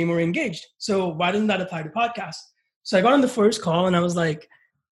followers are way more engaged. So why doesn't that apply to podcasts? So I got on the first call and I was like,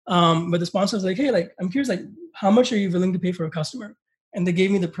 but the sponsor was like, hey, like I'm curious, like how much are you willing to pay for a customer? And they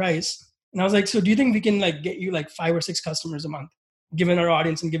gave me the price. And I was like, so do you think we can like get you like 5 or 6 customers a month, given our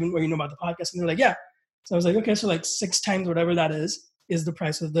audience and given what you know about the podcast? And they're like, yeah. So I was like, okay, so like 6 times whatever that is the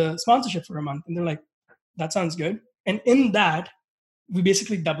price of the sponsorship for a month. And they're like, that sounds good. And in that, we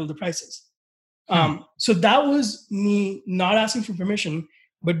basically doubled the prices. So that was me not asking for permission,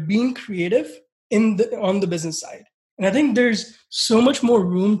 but being creative on the business side. And I think there's so much more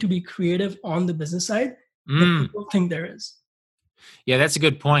room to be creative on the business side than people think there is. Yeah, that's a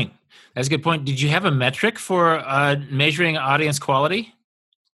good point. That's a good point. Did you have a metric for measuring audience quality?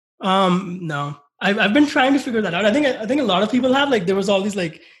 No, I've been trying to figure that out. I think a lot of people have, like, there was all these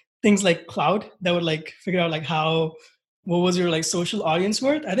like things like Cloud that would like figure out like what was your like social audience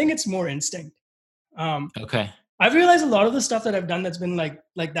worth. I think it's more instinct. Okay. I've realized a lot of the stuff that I've done that's been like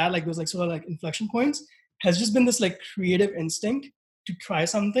that, like those like sort of like inflection points, has just been this like creative instinct to try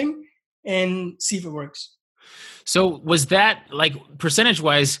something and see if it works. So was that like percentage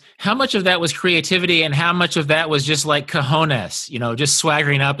wise, how much of that was creativity and how much of that was just like cojones, just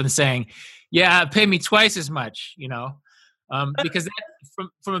swaggering up and saying, yeah, pay me twice as much, because that,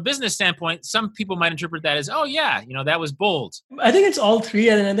 from a business standpoint, some people might interpret that as, oh yeah, that was bold. I think it's all three.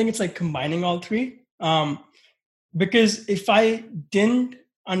 And I think it's like combining all three. Because if I didn't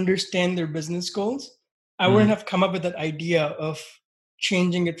understand their business goals, I wouldn't have come up with that idea of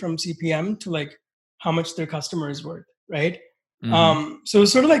changing it from CPM to like how much their customer is worth, right? So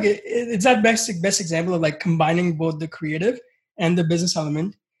it's sort of like it's that best example of like combining both the creative and the business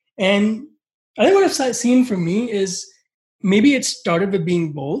element. And I think what I've seen for me is maybe it started with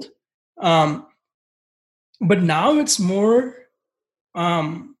being bold, but now it's more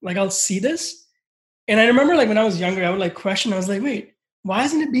like I'll see this. And I remember like when I was younger, I would like question, I was like, wait, why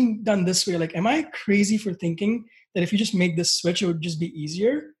isn't it being done this way? Like, am I crazy for thinking that if you just make this switch, it would just be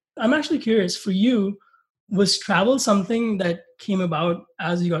easier? I'm actually curious, for you, was travel something that came about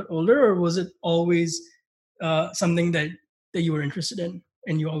as you got older, or was it always something that you were interested in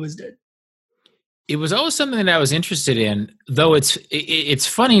and you always did? It was always something that I was interested in, though it's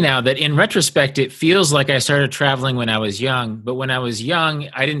funny now that in retrospect, it feels like I started traveling when I was young, but when I was young,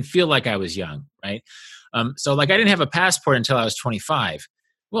 I didn't feel like I was young, right? So like I didn't have a passport until I was 25.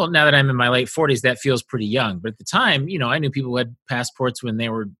 Well, now that I'm in my late 40s, that feels pretty young. But at the time, I knew people who had passports when they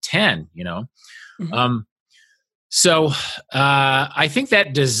were 10, So I think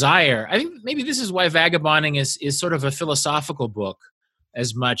that desire, I think maybe this is why Vagabonding is sort of a philosophical book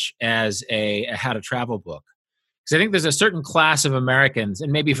as much as a how to travel book. Because I think there's a certain class of Americans,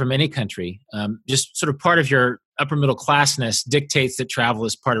 and maybe from any country, just sort of part of your upper middle classness dictates that travel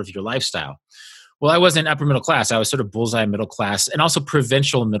is part of your lifestyle. Well, I wasn't upper middle class. I was sort of bullseye middle class and also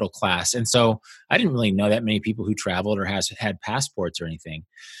provincial middle class. And so I didn't really know that many people who traveled or had passports or anything.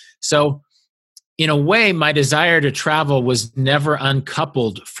 So in a way, my desire to travel was never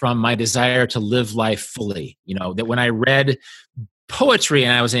uncoupled from my desire to live life fully. That when I read poetry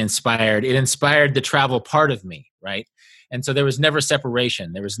and I was inspired, it inspired the travel part of me, right? And so there was never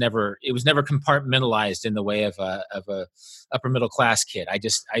separation. It was never compartmentalized in the way of a upper middle class kid. I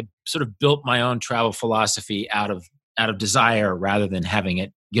sort of built my own travel philosophy out of desire rather than having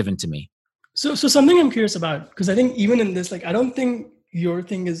it given to me. So something I'm curious about, because I think even in this, like, I don't think your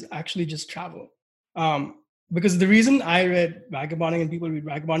thing is actually just travel. Because the reason I read Vagabonding and people read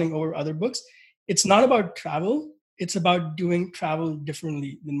Vagabonding over other books, it's not about travel. It's about doing travel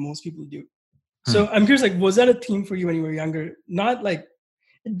differently than most people do. So I'm curious, like, was that a theme for you when you were younger? Not like,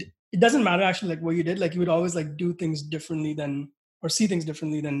 it doesn't matter actually like what you did. Like you would always like do things differently or see things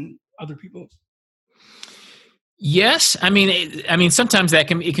differently than other people. Yes. I mean, sometimes it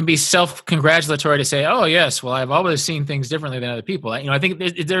can be self-congratulatory to say, oh yes, well, I've always seen things differently than other people. I think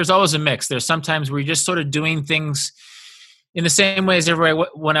there's always a mix. There's sometimes where you're just sort of doing things in the same way as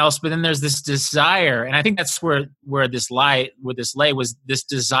everyone else, but then there's this desire, and I think that's where this lay was this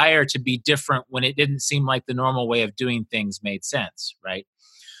desire to be different when it didn't seem like the normal way of doing things made sense, right?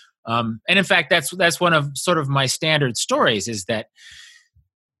 And in fact, that's one of sort of my standard stories is that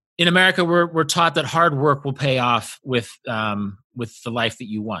in America we're taught that hard work will pay off with the life that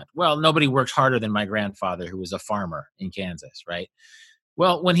you want. Well, nobody worked harder than my grandfather, who was a farmer in Kansas, right?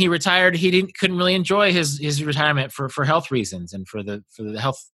 Well, when he retired, he couldn't really enjoy his retirement for health reasons and for the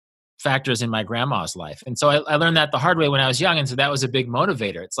health factors in my grandma's life. And so I learned that the hard way when I was young. And so that was a big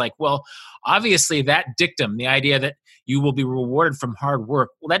motivator. It's like, well, obviously that dictum, the idea that you will be rewarded from hard work,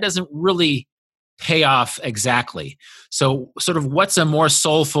 well, that doesn't really pay off exactly. So sort of what's a more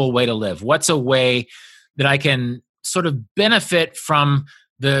soulful way to live? What's a way that I can sort of benefit from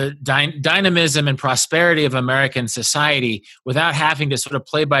the dynamism and prosperity of American society without having to sort of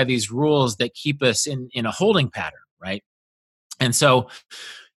play by these rules that keep us in a holding pattern, right? And so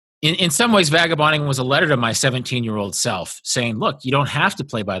in some ways, Vagabonding was a letter to my 17-year-old self saying, look, you don't have to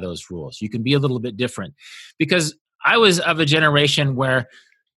play by those rules. You can be a little bit different. Because I was of a generation where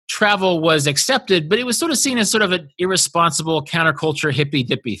travel was accepted, but it was sort of seen as sort of an irresponsible counterculture hippy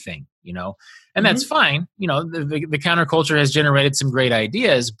dippy thing, and that's fine. The counterculture has generated some great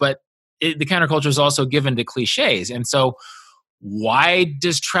ideas, but the counterculture is also given to cliches. And so why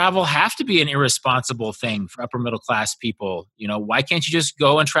does travel have to be an irresponsible thing for upper middle class people? Why can't you just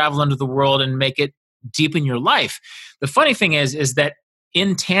go and travel into the world and make it deepen your life? The funny thing is that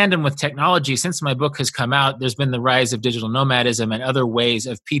in tandem with technology, since my book has come out, there's been the rise of digital nomadism and other ways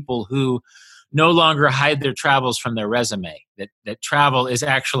of people who no longer hide their travels from their resume, that travel is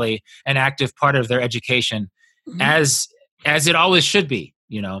actually an active part of their education, as it always should be,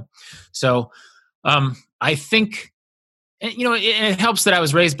 So I think, it helps that I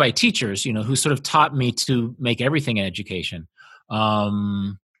was raised by teachers, who sort of taught me to make everything an education.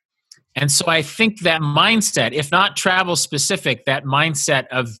 And so I think that mindset, if not travel specific, that mindset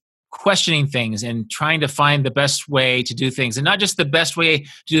of questioning things and trying to find the best way to do things, and not just the best way to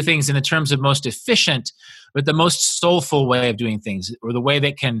do things in the terms of most efficient, but the most soulful way of doing things, or the way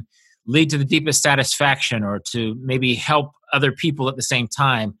that can lead to the deepest satisfaction or to maybe help other people at the same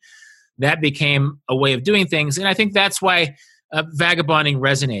time. That became a way of doing things. And I think that's why Vagabonding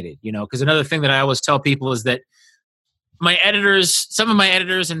resonated, because another thing that I always tell people is that some of my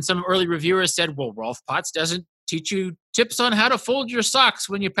editors and some early reviewers said, well, Rolf Potts doesn't teach you tips on how to fold your socks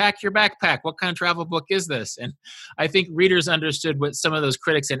when you pack your backpack. What kind of travel book is this? And I think readers understood what some of those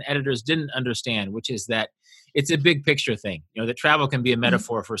critics and editors didn't understand, which is that it's a big picture thing, that travel can be a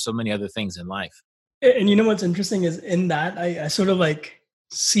metaphor for so many other things in life. And what's interesting is in that, I sort of like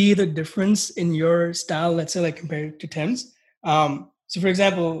see the difference in your style, let's say like compared to Tim's. So for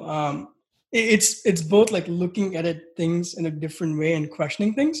example, it's both like looking at things in a different way and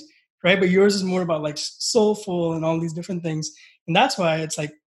questioning things, right? But yours is more about like soulful and all these different things. And that's why it's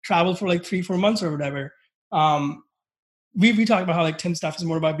like travel for like 3-4 months or whatever. We talk about how like Tim's stuff is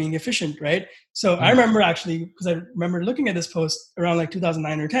more about being efficient, right? So I remember actually, because I remember looking at this post around like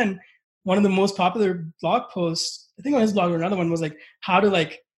 2009 or 10, one of the most popular blog posts, I think on his blog or another one, was like how to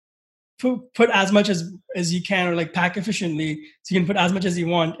like put as much as you can, or like pack efficiently so you can put as much as you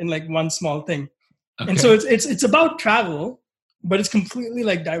want in like one small thing. Okay. And so it's about travel, but it's completely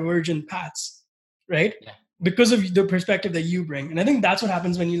like divergent paths, right? Yeah. Because of the perspective that you bring. And I think that's what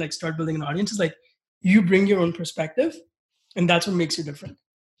happens when you like start building an audience, is like you bring your own perspective, and that's what makes you different.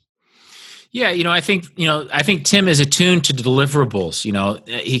 Yeah, I think Tim is attuned to deliverables.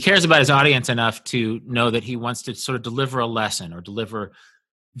 He cares about his audience enough to know that he wants to sort of deliver a lesson or deliver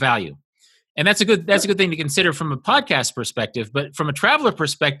value. And that's a good thing to consider from a podcast perspective. But from a traveler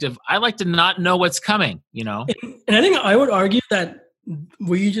perspective, I like to not know what's coming, And I think I would argue that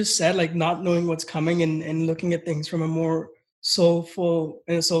what you just said, like not knowing what's coming and looking at things from a more soulful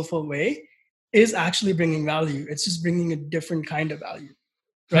way, is actually bringing value. It's just bringing a different kind of value,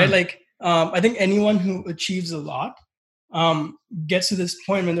 right? Like I think anyone who achieves a lot gets to this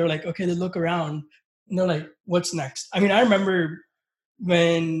point when they're like, okay, they look around and they're like, what's next? I mean, I remember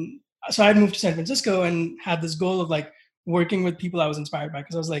so I'd moved to San Francisco and had this goal of like working with people I was inspired by.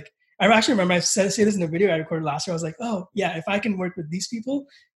 Because I was like, I actually remember I say this in a video I recorded last year. I was like, oh yeah, if I can work with these people,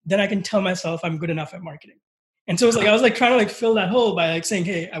 then I can tell myself I'm good enough at marketing. And so it was like, I was like trying to like fill that hole by like saying,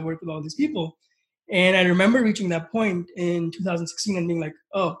 hey, I work with all these people. And I remember reaching that point in 2016 and being like,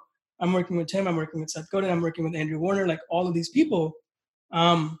 oh, I'm working with Tim, I'm working with Seth Godin, I'm working with Andrew Warner, like all of these people.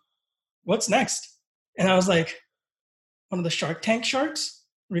 What's next? And I was like, one of the Shark Tank sharks,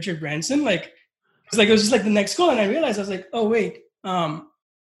 Richard Branson, like it was just like the next goal. And I realized, I was like, oh wait,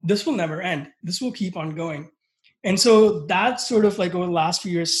 this will never end. This will keep on going. And so that sort of like over the last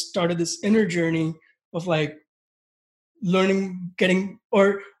few years started this inner journey of like learning, getting,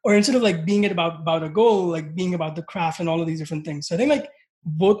 or instead of like being about a goal, like being about the craft and all of these different things. So I think like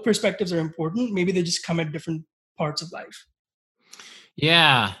both perspectives are important. Maybe they just come at different parts of life.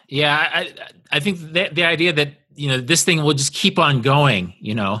 Yeah. I think the idea that, this thing will just keep on going,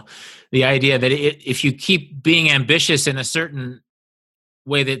 the idea that if you keep being ambitious in a certain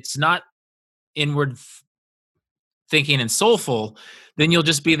way that's not inward thinking and soulful, then you'll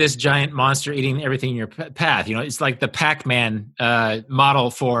just be this giant monster eating everything in your path. It's like the Pac-Man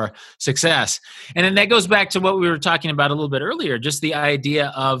model for success. And then that goes back to what we were talking about a little bit earlier, just the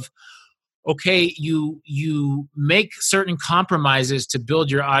idea of, okay, you make certain compromises to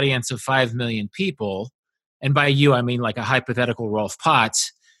build your audience of 5 million people. And by you, I mean like a hypothetical Rolf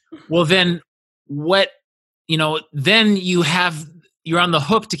Potts. Well, then then you're on the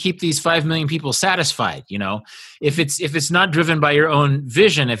hook to keep these 5 million people satisfied. If it's not driven by your own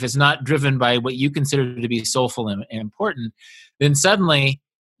vision, if it's not driven by what you consider to be soulful and important, then suddenly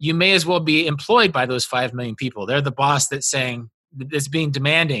you may as well be employed by those 5 million people. They're the boss that's being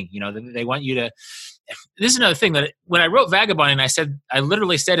demanding. They want you to. This is another thing that when I wrote Vagabonding, I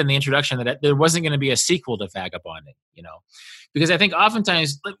literally said in the introduction that there wasn't going to be a sequel to Vagabonding. Because I think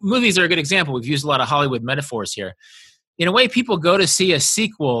oftentimes movies are a good example. We've used a lot of Hollywood metaphors here. In a way, people go to see a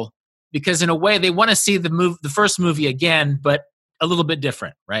sequel because in a way they want to see the first movie again, but a little bit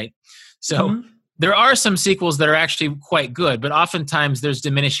different, right? So there are some sequels that are actually quite good, but oftentimes there's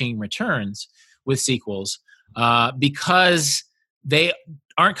diminishing returns with sequels because they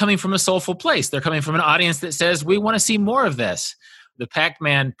aren't coming from a soulful place. They're coming from an audience that says, we want to see more of this. The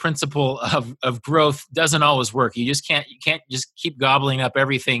Pac-Man principle of growth doesn't always work. You can't just keep gobbling up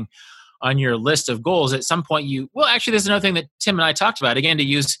everything on your list of goals. At some point actually, there's another thing that Tim and I talked about, again, to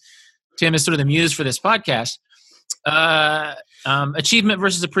use Tim as sort of the muse for this podcast, achievement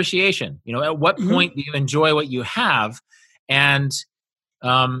versus appreciation. At what point do you enjoy what you have? And,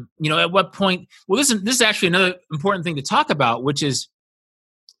 at what point, this is actually another important thing to talk about, which is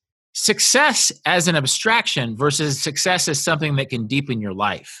success as an abstraction versus success as something that can deepen your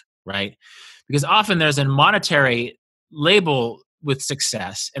life, right? Because often there's a monetary label with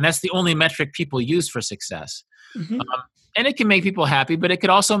success, and that's the only metric people use for success. And it can make people happy, but it could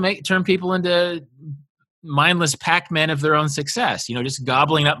also turn people into mindless Pac-Men of their own success, just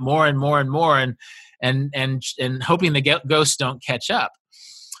gobbling up more and more and more and hoping the ghosts don't catch up.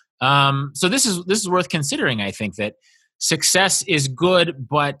 So this is worth considering. I think that success is good,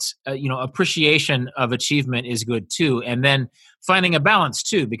 but appreciation of achievement is good too. And then finding a balance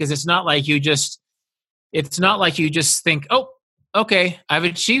too, because it's not like you just think, oh, okay, I've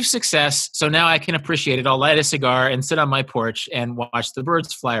achieved success, so now I can appreciate it. I'll light a cigar and sit on my porch and watch the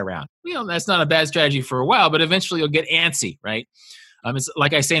birds fly around. That's not a bad strategy for a while, but eventually you'll get antsy, right? It's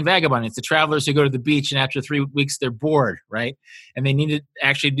like I say in Vagabond, it's the travelers who go to the beach and after 3 weeks they're bored, right? And they need to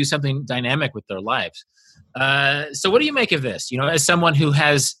actually do something dynamic with their lives. So what do you make of this? As someone who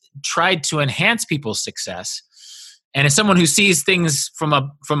has tried to enhance people's success, and as someone who sees things from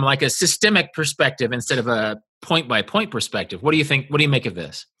like a systemic perspective instead of a point by point perspective, what do you think? What do you make of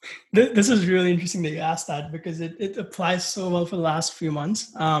this? This is really interesting that you asked that because it applies so well for the last few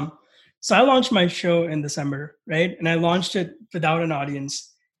months. So I launched my show in December, right? And I launched it without an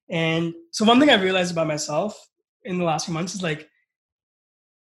audience. And so one thing I realized about myself in the last few months is like,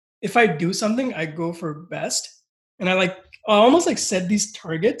 if I do something, I go for best. And I almost like set these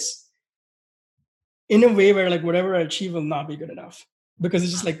targets in a way where like whatever I achieve will not be good enough because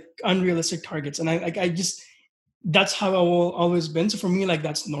it's just like unrealistic targets. And that's how I've always been. So for me, like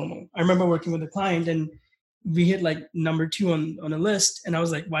that's normal. I remember working with a client and we hit like number 2 on a list. And I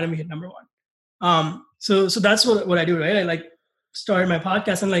was like, why didn't we hit number 1? So that's what I do, right? I like started my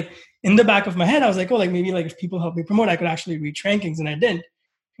podcast and like in the back of my head, I was like, oh, like maybe like if people help me promote, I could actually reach rankings, and I didn't.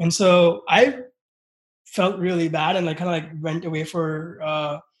 And so I felt really bad and like kind of like went away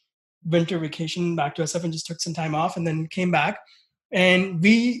for winter vacation back to SF and just took some time off and then came back. And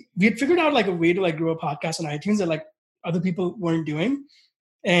we had figured out like a way to like grow a podcast on iTunes that like other people weren't doing.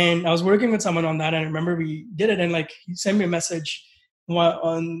 And I was working with someone on that. And I remember we did it. And like he sent me a message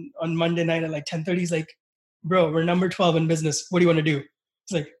on Monday night at like 10:30. He's like, bro, we're number 12 in business. What do you want to do?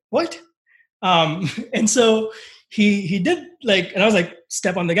 It's like, what? And so he did like, and I was like,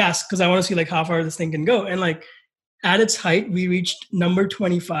 step on the gas because I want to see like how far this thing can go. And like at its height, we reached number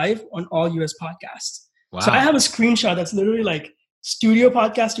 25 on all US podcasts. Wow. So I have a screenshot that's literally like studio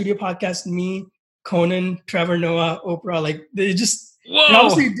podcast, me, Conan, Trevor Noah, Oprah, like they just, and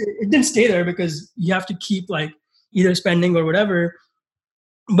obviously it didn't stay there because you have to keep like either spending or whatever.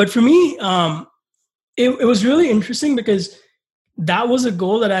 But for me, it was really interesting because that was a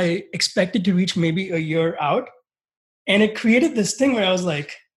goal that I expected to reach maybe a year out. And it created this thing where I was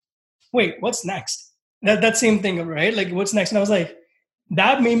like, wait, what's next? That same thing, right? Like, what's next? And I was like,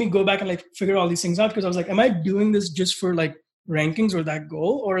 that made me go back and like figure all these things out because I was like, am I doing this just for like rankings or that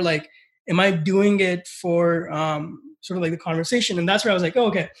goal? Or like, am I doing it for sort of like the conversation? And that's where I was like, oh,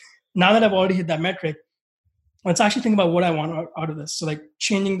 okay, now that I've already hit that metric, let's actually think about what I want out of this. So like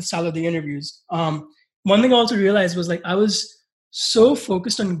changing the style of the interviews, one thing I also realized was like I was so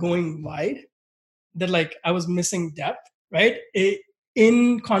focused on going wide that like I was missing depth, right?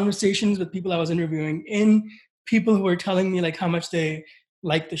 In conversations with people I was interviewing, in people who were telling me like how much they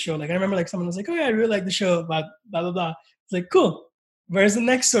liked the show. Like I remember like someone was like, "Oh yeah, I really like the show," about blah blah blah. It's like cool. Where's the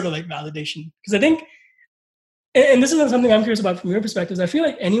next sort of like validation? Because I think, and this is something I'm curious about from your perspective. I feel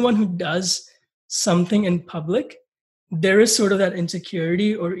like anyone who does something in public, there is sort of that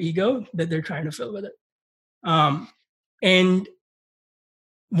insecurity or ego that they're trying to fill with it. And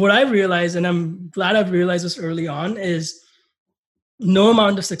what I realized, and I'm glad I've realized this early on, is no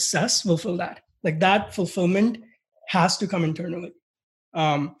amount of success will fill that. Like that fulfillment has to come internally.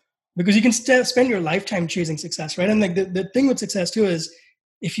 Because you can spend your lifetime chasing success, right? And like the thing with success too is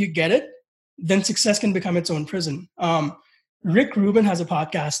if you get it, then success can become its own prison. Rick Rubin has a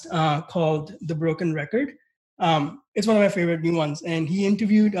podcast called The Broken Record. It's one of my favorite new ones. And he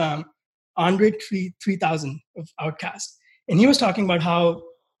interviewed Andre 3000 of Outkast. And he was talking about how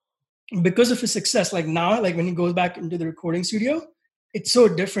because of his success, like now, like when he goes back into the recording studio, it's so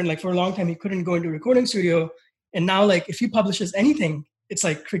different. Like for a long time, he couldn't go into a recording studio. And now like if he publishes anything, it's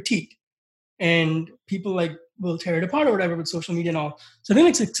like critiqued. And people like will tear it apart or whatever with social media and all. So I think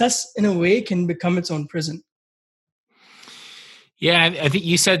like success in a way can become its own prison. Yeah, I think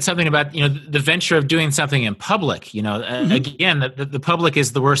you said something about, the venture of doing something in public. Again, the public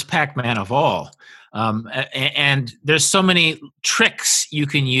is the worst Pac-Man of all. And there's so many tricks you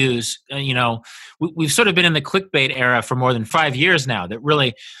can use. We've sort of been in the clickbait era for more than 5 years now, that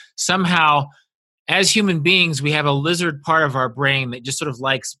really somehow as human beings, we have a lizard part of our brain that just sort of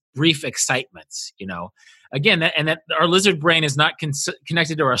likes brief excitements, Again, that our lizard brain is not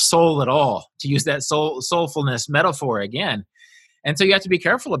connected to our soul at all, to use that soulfulness metaphor again. And so you have to be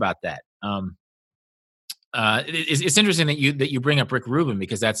careful about that. It's interesting that you bring up Rick Rubin,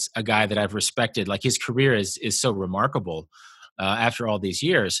 because that's a guy that I've respected. Like his career is so remarkable after all these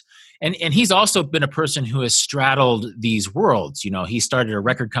years, and he's also been a person who has straddled these worlds. He started a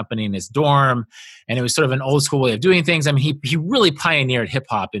record company in his dorm, and it was sort of an old school way of doing things. I mean, he really pioneered hip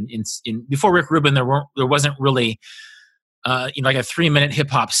hop. In before Rick Rubin, there wasn't really like a 3-minute hip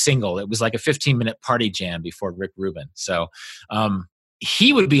hop single. It was like a 15-minute party jam before Rick Rubin. So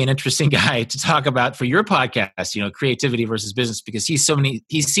he would be an interesting guy to talk about for your podcast, creativity versus business, because he's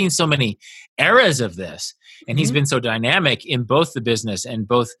seen so many eras of this, and he's been so dynamic in both the business and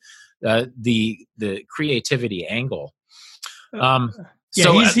both the creativity angle.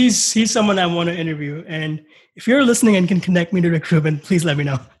 He's someone I want to interview. And if you're listening and can connect me to Rick Rubin, please let me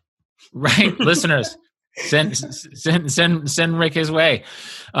know. Right, listeners. Send Rick his way.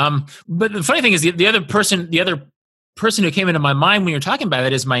 But the funny thing is, the other person who came into my mind when you're talking about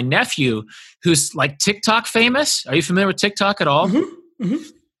it is my nephew, who's like TikTok famous. Are you familiar with TikTok at all? Mm-hmm. Mm-hmm.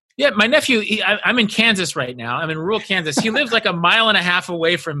 Yeah, my nephew. I'm in Kansas right now. I'm in rural Kansas. He lives like a mile and a half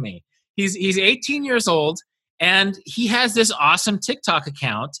away from me. He's 18 years old, and he has this awesome TikTok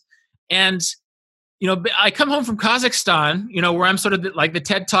account. And I come home from Kazakhstan, where I'm sort of like the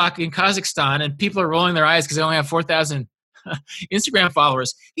TED Talk in Kazakhstan, and people are rolling their eyes because they only have 4,000 Instagram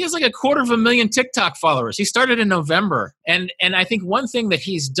followers. He has like 250,000 TikTok followers. He started in November. And I think one thing that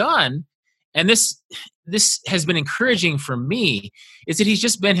he's done, and this has been encouraging for me, is that he's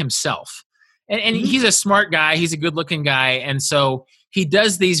just been himself. And he's a smart guy. He's a good looking guy. And so he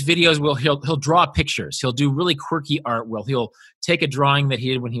does these videos where he'll draw pictures. He'll do really quirky art where he'll take a drawing that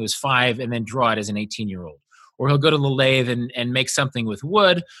he did when he was 5 and then draw it as an 18-year-old. Or he'll go to the lathe and make something with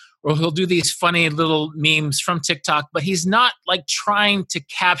wood. Or he'll do these funny little memes from TikTok, but he's not like trying to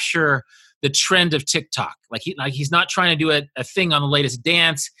capture the trend of TikTok. Like he's not trying to do a thing on the latest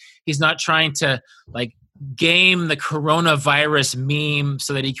dance. He's not trying to like game the coronavirus meme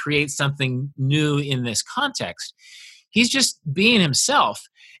so that he creates something new in this context. He's just being himself,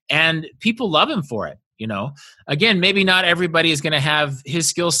 and people love him for it. Again, maybe not everybody is going to have his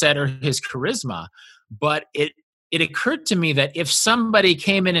skill set or his charisma, but it occurred to me that if somebody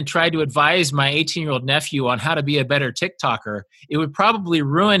came in and tried to advise my 18-year-old nephew on how to be a better TikToker, it would probably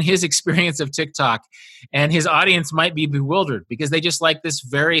ruin his experience of TikTok, and his audience might be bewildered because they just like this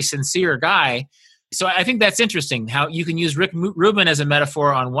very sincere guy. So I think that's interesting, how you can use Rick Rubin as a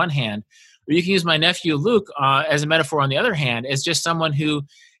metaphor on one hand, or you can use my nephew Luke as a metaphor on the other hand, as just someone who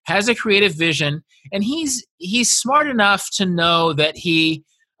has a creative vision, and he's smart enough to know that he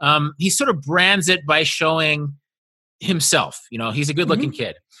sort of brands it by showing himself. He's a good-looking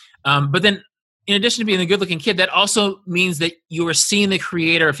kid. But then in addition to being a good-looking kid, that also means that you are seeing the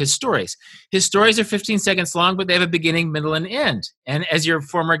creator of his stories. His stories are 15 seconds long, but they have a beginning, middle, and end. And as your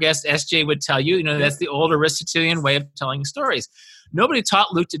former guest, SJ, would tell you, that's the old Aristotelian way of telling stories. Nobody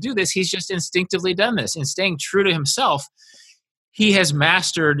taught Luke to do this. He's just instinctively done this. And staying true to himself, he has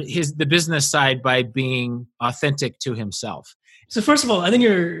mastered the business side by being authentic to himself. So first of all, I think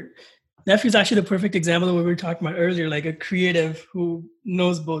your nephew is actually the perfect example of what we were talking about earlier, like a creative who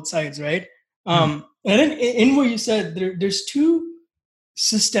knows both sides, right? And then in what you said, there's two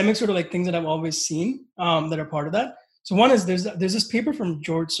systemic sort of like things that I've always seen that are part of that. So one is there's this paper from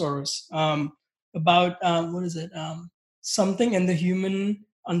George Soros about what is it? Something in the human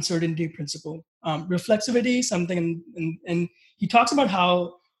uncertainty principle, reflexivity, something, and he talks about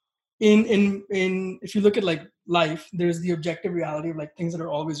how in if you look at like life, there's the objective reality of like things that are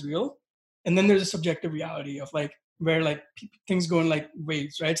always real, and then there's a subjective reality of like where like things go in like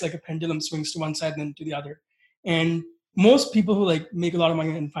waves, right? It's like a pendulum swings to one side and then to the other. And most people who like make a lot of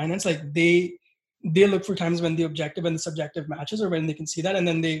money in finance, like they look for times when the objective and the subjective matches, or when they can see that, and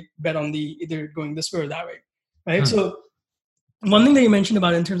then they bet on the either going this way or that way, right? So one thing that you mentioned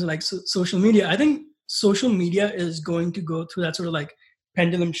about in terms of like social media, I think social media is going to go through that sort of like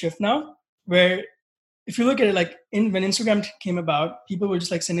pendulum shift now, where if you look at it, like when Instagram came about, people were just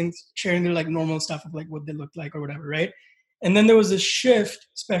like sharing their like normal stuff of like what they looked like or whatever, right? And then there was this shift,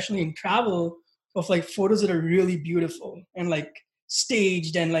 especially in travel, of like photos that are really beautiful and like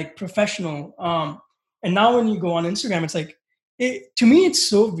staged and like professional. And now when you go on Instagram, it's like, to me, it's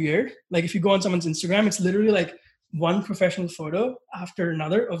so weird. Like if you go on someone's Instagram, it's literally like one professional photo after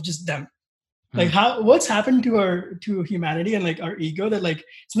another of just them. Like what's happened to humanity and like our ego that like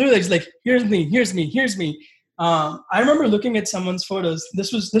it's literally just like here's me. I remember looking at someone's photos.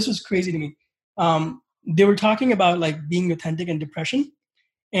 This was crazy to me. They were talking about like being authentic and depression,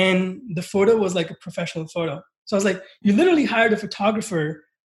 and the photo was like a professional photo. So I was like, you literally hired a photographer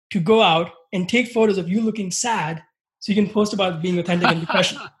to go out and take photos of you looking sad, so you can post about being authentic and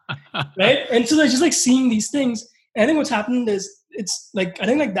depression, right? And so they're just like seeing these things. And I think what's happened is it's like, I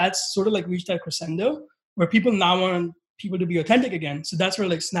think like that's sort of like reached that crescendo where people now want people to be authentic again. So that's where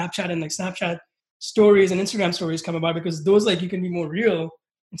like Snapchat and like Snapchat stories and Instagram stories come about, because those like you can be more real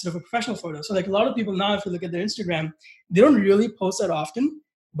instead of a professional photo. So like a lot of people now, if you look at their Instagram, they don't really post that often,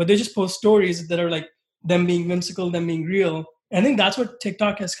 but they just post stories that are like them being whimsical, them being real. And I think that's what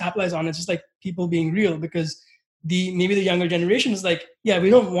TikTok has capitalized on. It's just like people being real, because maybe the younger generation is like, yeah, we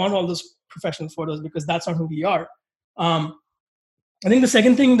don't want all those professional photos because that's not who we are. I think the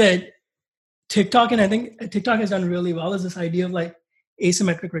second thing that TikTok has done really well is this idea of like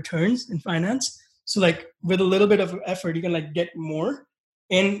asymmetric returns in finance. So like with a little bit of effort, you can like get more.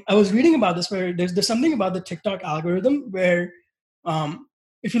 And I was reading about this where there's something about the TikTok algorithm where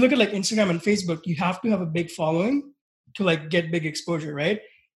if you look at like Instagram and Facebook, you have to have a big following to like get big exposure, right?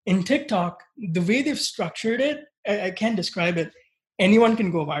 In TikTok, the way they've structured it, I can't describe it. Anyone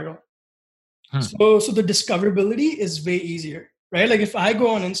can go viral. So the discoverability is way easier, right? Like if I go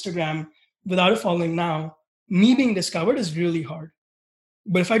on Instagram without a following now, me being discovered is really hard.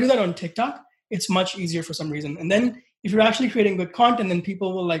 But if I do that on TikTok, it's much easier for some reason. And then if you're actually creating good content, then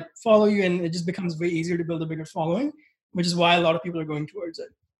people will like follow you, and it just becomes way easier to build a bigger following, which is why a lot of people are going towards it.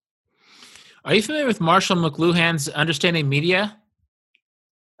 Are you familiar with Marshall McLuhan's Understanding Media?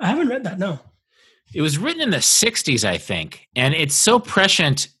 I haven't read that, no. It was written in the 60s, I think, and it's so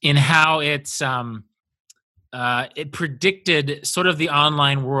prescient in how it predicted sort of the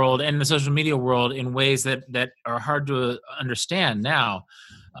online world and the social media world in ways that are hard to understand now.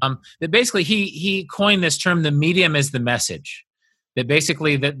 That basically he coined this term, the medium is the message. That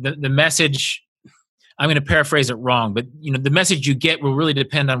basically the message, I'm going to paraphrase it wrong, but the message you get will really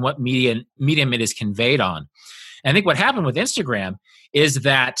depend on what medium it is conveyed on. And I think what happened with Instagram is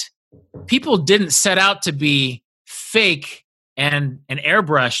that people didn't set out to be fake and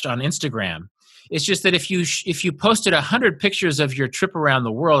airbrushed on Instagram. It's just that if you posted 100 pictures of your trip around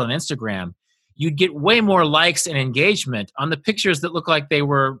the world on Instagram, you'd get way more likes and engagement on the pictures that look like they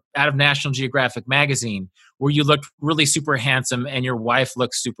were out of National Geographic magazine, where you looked really super handsome and your wife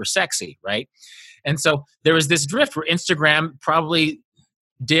looks super sexy, right? And so there was this drift where Instagram probably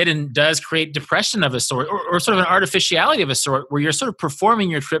did and does create depression of a sort, or sort of an artificiality of a sort, where you're sort of performing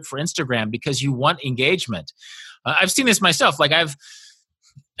your trip for Instagram because you want engagement. I've seen this myself. Like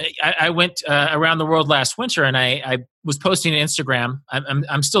I went around the world last winter, and I was posting on Instagram.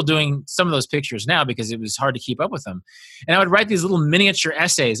 I'm still doing some of those pictures now because it was hard to keep up with them. And I would write these little miniature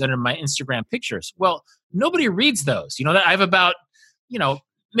essays under my Instagram pictures. Well, nobody reads those. I have about,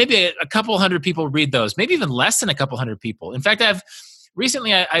 maybe a couple hundred people read those, maybe even less than a couple hundred people. In fact, I have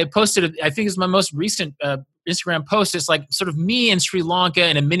recently I posted, I think it's my most recent Instagram post. It's like sort of me in Sri Lanka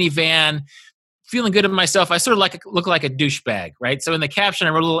in a minivan, feeling good of myself. I sort of look like a douchebag, right? So in the caption,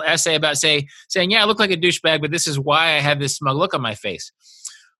 I wrote a little essay about saying, yeah, I look like a douchebag, but this is why I have this smug look on my face.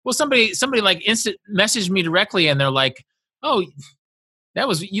 Well, somebody like instant messaged me directly, and they're like, "Oh,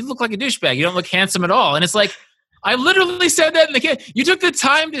 you look like a douchebag. You don't look handsome at all." And it's like, I literally said that in the you took the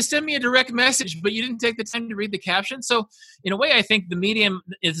time to send me a direct message, but you didn't take the time to read the caption. So in a way, I think the medium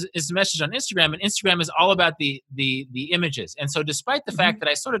is the message on Instagram, and Instagram is all about the images. And so despite the fact that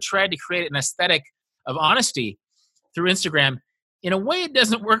I sort of tried to create an aesthetic of honesty through Instagram, in a way it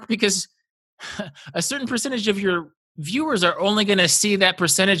doesn't work, because a certain percentage of your viewers are only going to see that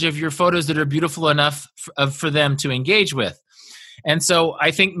percentage of your photos that are beautiful enough for them to engage with. And so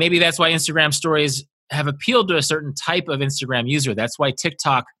I think maybe that's why Instagram stories have appealed to a certain type of Instagram user. That's why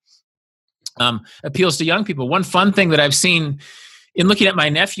TikTok appeals to young people. One fun thing that I've seen in looking at my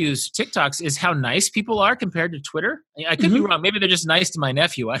nephew's TikToks is how nice people are compared to Twitter. I could be wrong. Maybe they're just nice to my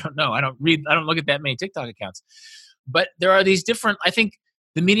nephew. I don't know. I don't look at that many TikTok accounts. But there are these different, I think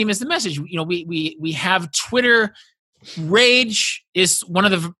the medium is the message. You know, we have Twitter. Rage is one of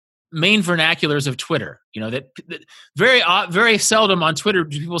the main vernaculars of Twitter. You know, that very seldom on Twitter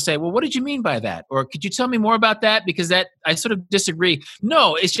do people say, well, what did you mean by that? Or could you tell me more about that? Because that I sort of disagree.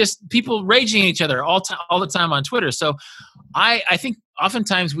 No, it's just people raging at each other all the time on Twitter. So I think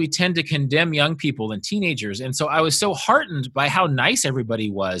oftentimes we tend to condemn young people and teenagers. And so I was so heartened by how nice everybody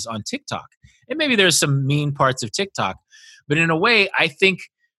was on TikTok. And maybe there's some mean parts of TikTok, but in a way, I think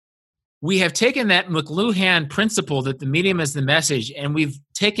we have taken that McLuhan principle that the medium is the message, and we've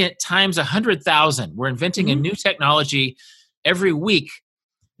taken it times 100,000. We're inventing a new technology every week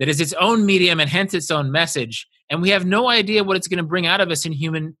that is its own medium and hence its own message. And we have no idea what it's going to bring out of us in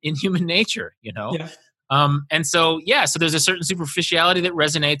human nature, you know? Yeah. And so there's a certain superficiality that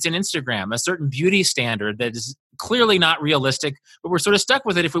resonates in Instagram, a certain beauty standard that is clearly not realistic, but we're sort of stuck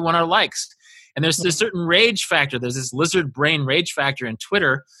with it if we want our likes. And there's this certain rage factor. There's this lizard brain rage factor in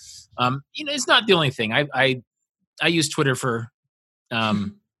Twitter. You know, it's not the only thing. I use Twitter for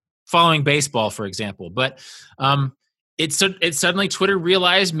following baseball, for example. But it suddenly Twitter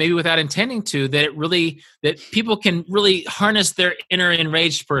realized, maybe without intending to, that people can really harness their inner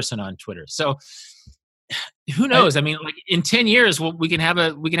enraged person on Twitter. So who knows? I mean, like in 10 years, we can have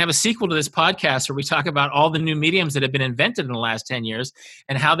a sequel to this podcast where we talk about all the new mediums that have been invented in the last 10 years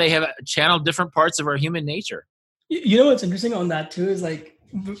and how they have channeled different parts of our human nature. You know what's interesting on that too is like,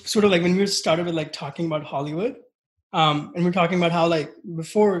 sort of like when we started with like talking about Hollywood, and we're talking about how like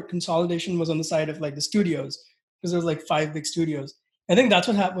before consolidation was on the side of like the studios, because there's like 5 big studios. I think that's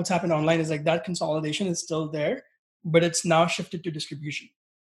what's happened online is like that consolidation is still there, but it's now shifted to distribution.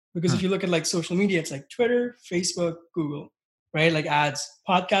 Because if you look at like social media, it's like Twitter, Facebook, Google, right? Like ads.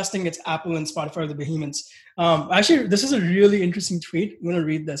 Podcasting, it's Apple and Spotify are the behemoths. Actually, this is a really interesting tweet. I'm going to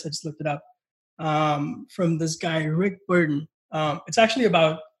read this. I just looked it up from this guy, Rick Burden. It's actually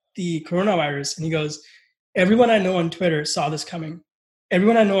about the coronavirus. And he goes, everyone I know on Twitter saw this coming.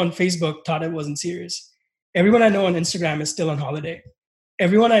 Everyone I know on Facebook thought it wasn't serious. Everyone I know on Instagram is still on holiday.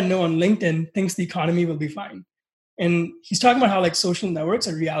 Everyone I know on LinkedIn thinks the economy will be fine. And he's talking about how like social networks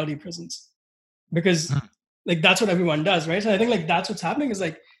are reality prisons, because like that's what everyone does, right? So I think like that's what's happening is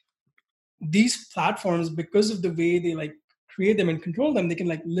like these platforms, because of the way they like create them and control them, they can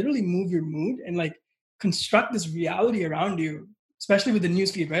like literally move your mood and like construct this reality around you, especially with the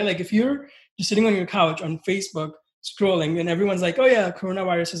newsfeed, right? Like if you're just sitting on your couch on Facebook scrolling and everyone's like, oh yeah,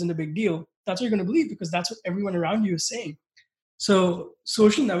 coronavirus isn't a big deal, that's what you're going to believe because that's what everyone around you is saying. So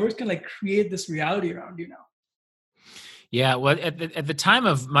social networks can like create this reality around you now. Yeah, well, at the time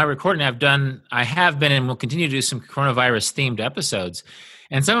of my recording, I have been and will continue to do some coronavirus themed episodes.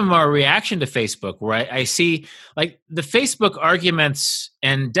 And some of them are a reaction to Facebook, where I see like the Facebook arguments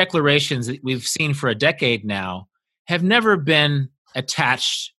and declarations that we've seen for a decade now have never been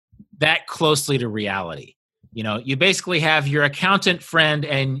attached that closely to reality. You know, you basically have your accountant friend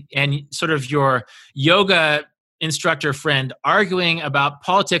and sort of your yoga instructor friend arguing about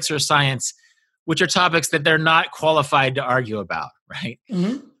politics or science, which are topics that they're not qualified to argue about, right?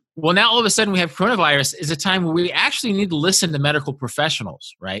 Mm-hmm. Well, now all of a sudden we have coronavirus is a time where we actually need to listen to medical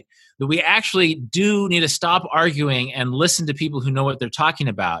professionals, right? That we actually do need to stop arguing and listen to people who know what they're talking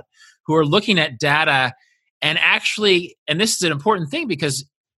about, who are looking at data and actually, and this is an important thing because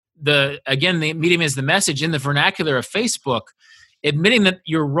the medium is the message in the vernacular of Facebook, admitting that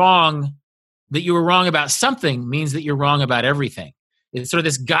you're wrong, that you were wrong about something means that you're wrong about everything. It's sort of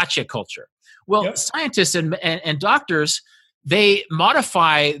this gotcha culture. Well, yep. Scientists and doctors, they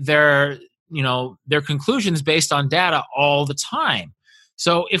modify their conclusions based on data all the time.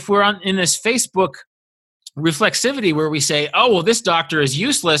 So if we're in this Facebook reflexivity where we say, oh, well, this doctor is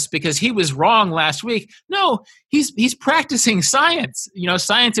useless because he was wrong last week. No, he's practicing science.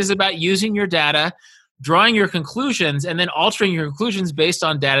 Science is about using your data, drawing your conclusions, and then altering your conclusions based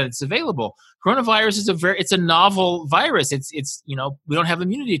on data that's available. Coronavirus is it's a novel virus. It's we don't have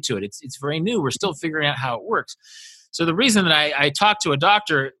immunity to it. It's very new. We're still figuring out how it works. So the reason that I talked to a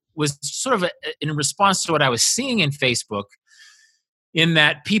doctor was sort of in response to what I was seeing in Facebook, in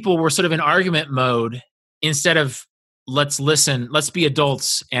that people were sort of in argument mode instead of let's be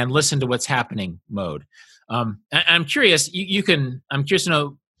adults and listen to what's happening mode. I'm curious. I'm curious to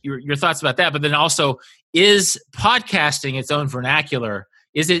know your thoughts about that. But then also, is podcasting its own vernacular?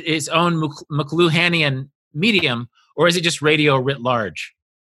 Is it its own McLuhanian medium, or is it just radio writ large?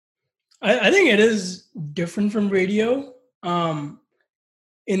 I think it is different from radio,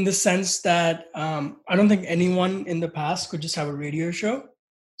 in the sense that I don't think anyone in the past could just have a radio show.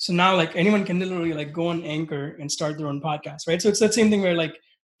 So now, like, anyone can literally like go on Anchor and start their own podcast, right? So it's that same thing where like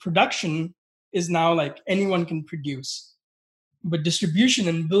production is now like anyone can produce, but distribution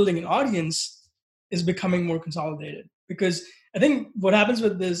and building an audience is becoming more consolidated. Because I think what happens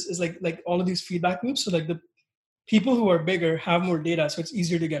with this is like all of these feedback loops. So like the people who are bigger have more data, so it's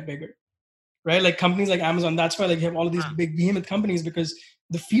easier to get bigger, right? Like companies like Amazon, that's why like you have all of these big behemoth companies, because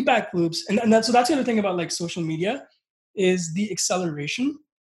the feedback loops, and that's the other thing about like social media, is the acceleration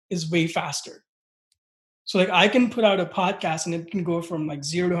is way faster. So like I can put out a podcast and it can go from like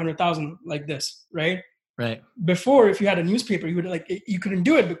 0 to 100,000 like this, right? Right. Before, if you had a newspaper, you couldn't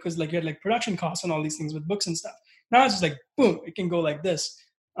do it because like you had like production costs and all these things with books and stuff. Now it's just like boom, it can go like this.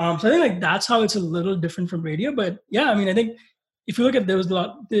 So I think like that's how it's a little different from radio. But yeah, I mean, I think if you look at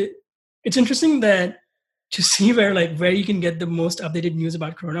it's interesting that to see where you can get the most updated news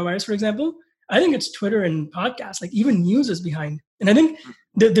about coronavirus, for example. I think it's Twitter and podcasts. Like even news is behind, and I think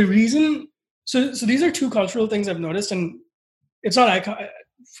the reason. So these are two cultural things I've noticed, and it's not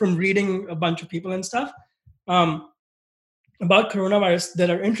from reading a bunch of people and stuff about coronavirus that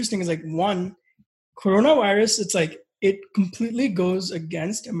are interesting. Is like, one, coronavirus, it's like it completely goes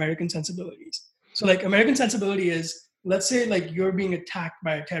against American sensibilities. So like American sensibility is, let's say like you're being attacked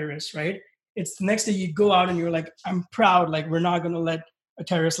by a terrorist, right? It's the next day you go out and you're like, I'm proud, like we're not going to let a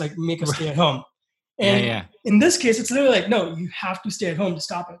terrorist like make us stay at home. And in this case, it's literally like, no, you have to stay at home to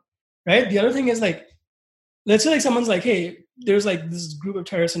stop it, right? The other thing is like, let's say like someone's like, hey, there's like this group of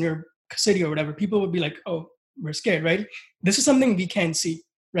terrorists in your city or whatever. People would be like, oh, we're scared, right? This is something we can't see,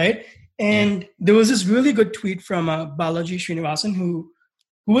 right? And there was this really good tweet from Balaji Srinivasan, who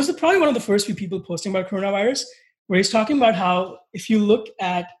was probably one of the first few people posting about coronavirus, where he's talking about how if you look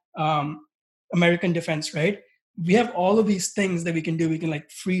at American defense, right? We have all of these things that we can do. We can like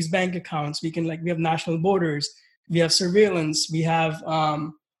freeze bank accounts. We have national borders. We have surveillance. We have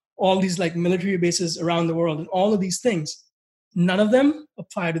all these like military bases around the world, and all of these things. None of them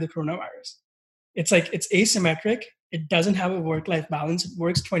apply to the coronavirus. It's like it's asymmetric. It doesn't have a work-life balance. It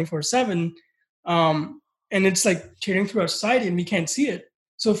works 24/7, and it's like tearing through our society, and we can't see it.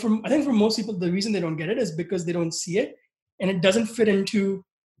 So I think for most people, the reason they don't get it is because they don't see it, and it doesn't fit into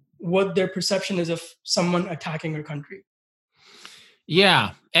what their perception is of someone attacking our country.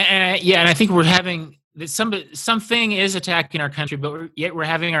 Yeah, and I think we're having something is attacking our country, but yet we're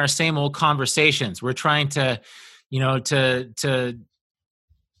having our same old conversations. We're trying to, to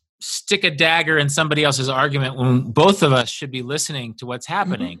stick a dagger in somebody else's argument when both of us should be listening to what's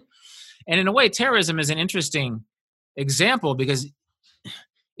happening. Mm-hmm. And in a way, terrorism is an interesting example because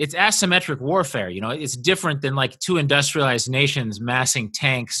it's asymmetric warfare. It's different than like two industrialized nations massing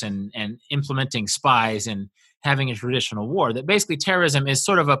tanks and implementing spies and having a traditional war. That basically terrorism is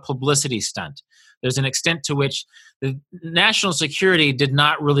sort of a publicity stunt. There's an extent to which the national security did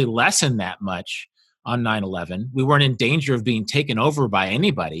not really lessen that much on 9/11. We weren't in danger of being taken over by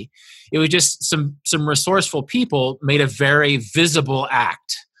anybody. It was just some resourceful people made a very visible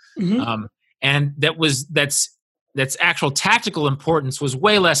act. Mm-hmm. And that's actual tactical importance was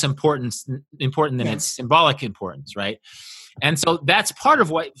way less important than its symbolic importance, right? And so that's part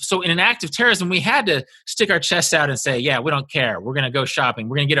of so in an act of terrorism, we had to stick our chests out and say, yeah, we don't care. We're going to go shopping.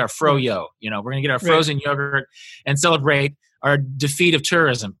 We're going to get our froyo, we're going to get our frozen yogurt and celebrate our defeat of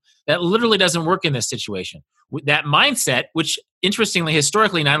terrorism. That literally doesn't work in this situation. That mindset, which interestingly,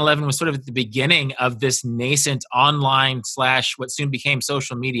 historically, 9/11 was sort of at the beginning of this nascent online / what soon became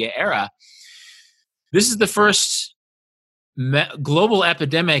social media era. This is the first global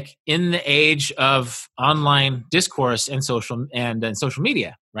epidemic in the age of online discourse and social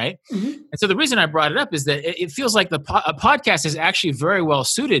media. right? Mm-hmm. And so the reason I brought it up is that it feels like a podcast is actually very well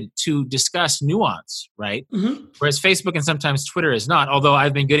suited to discuss nuance, right? Mm-hmm. Whereas Facebook and sometimes Twitter is not, although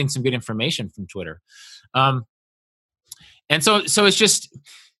I've been getting some good information from Twitter. And so it's just,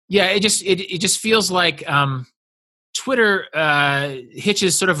 yeah, it just feels like Twitter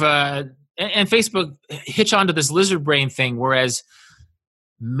hitches sort of and Facebook hitch onto this lizard brain thing, whereas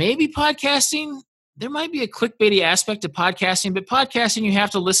maybe podcasting, there might be a clickbaity aspect to podcasting, but podcasting, you have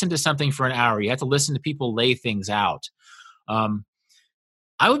to listen to something for an hour. You have to listen to people lay things out. I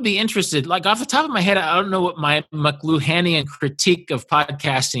would be interested, like off the top of my head, I don't know what my McLuhanian critique of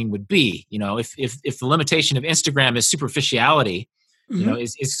podcasting would be. You know, if the limitation of Instagram is superficiality, you know,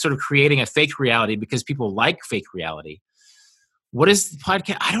 is sort of creating a fake reality because people like fake reality. What is the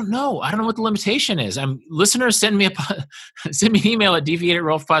podcast? I don't know. I don't know what the limitation is. Listeners, send me an email at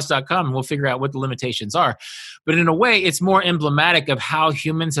deviate@rolfpotts.com and we'll figure out what the limitations are. But in a way, it's more emblematic of how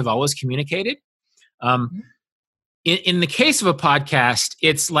humans have always communicated. In the case of a podcast,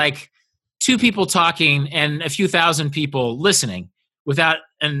 it's like two people talking and a few thousand people listening without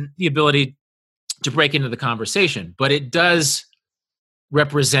the ability to break into the conversation. But it does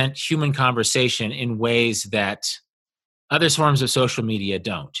represent human conversation in ways that other forms of social media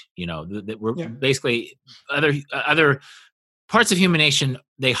don't. You know, that we're basically other parts of human nation,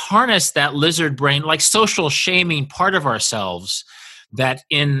 they harness that lizard brain, like social shaming part of ourselves that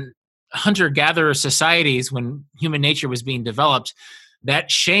in hunter-gatherer societies, when human nature was being developed,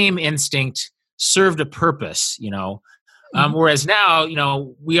 that shame instinct served a purpose, you know. Whereas now, you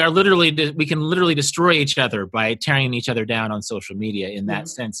know, we can literally destroy each other by tearing each other down on social media in that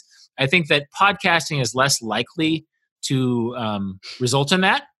sense. I think that podcasting is less likely to result in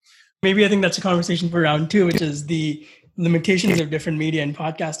that. Maybe I think that's a conversation for round 2, which is the limitations of different media and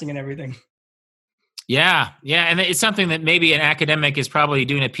podcasting and everything. Yeah. And it's something that maybe an academic is probably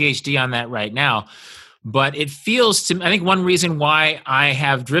doing a PhD on that right now. But it feels to me, I think one reason why I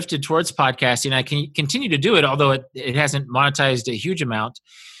have drifted towards podcasting, I can continue to do it, although it hasn't monetized a huge amount,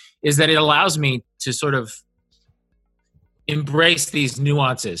 is that it allows me to sort of embrace these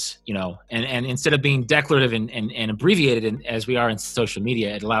nuances, you know, and instead of being declarative and abbreviated as we are in social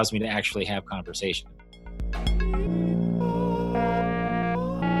media, it allows me to actually have conversation.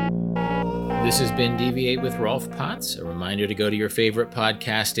 This has been Deviate with Rolf Potts. A reminder to go to your favorite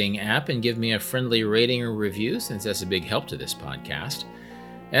podcasting app and give me a friendly rating or review, since that's a big help to this podcast.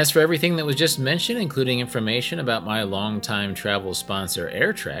 As for everything that was just mentioned, including information about my longtime travel sponsor,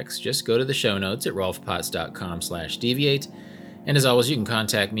 AirTrex, just go to the show notes at rolfpotts.com/deviate. And as always, you can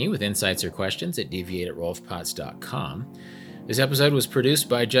contact me with insights or questions at deviate@rolfpotts.com. This episode was produced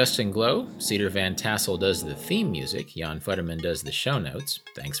by Justin Glow. Cedar Van Tassel does the theme music. Jan Futterman does the show notes.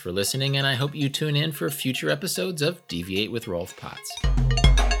 Thanks for listening, and I hope you tune in for future episodes of Deviate with Rolf Potts.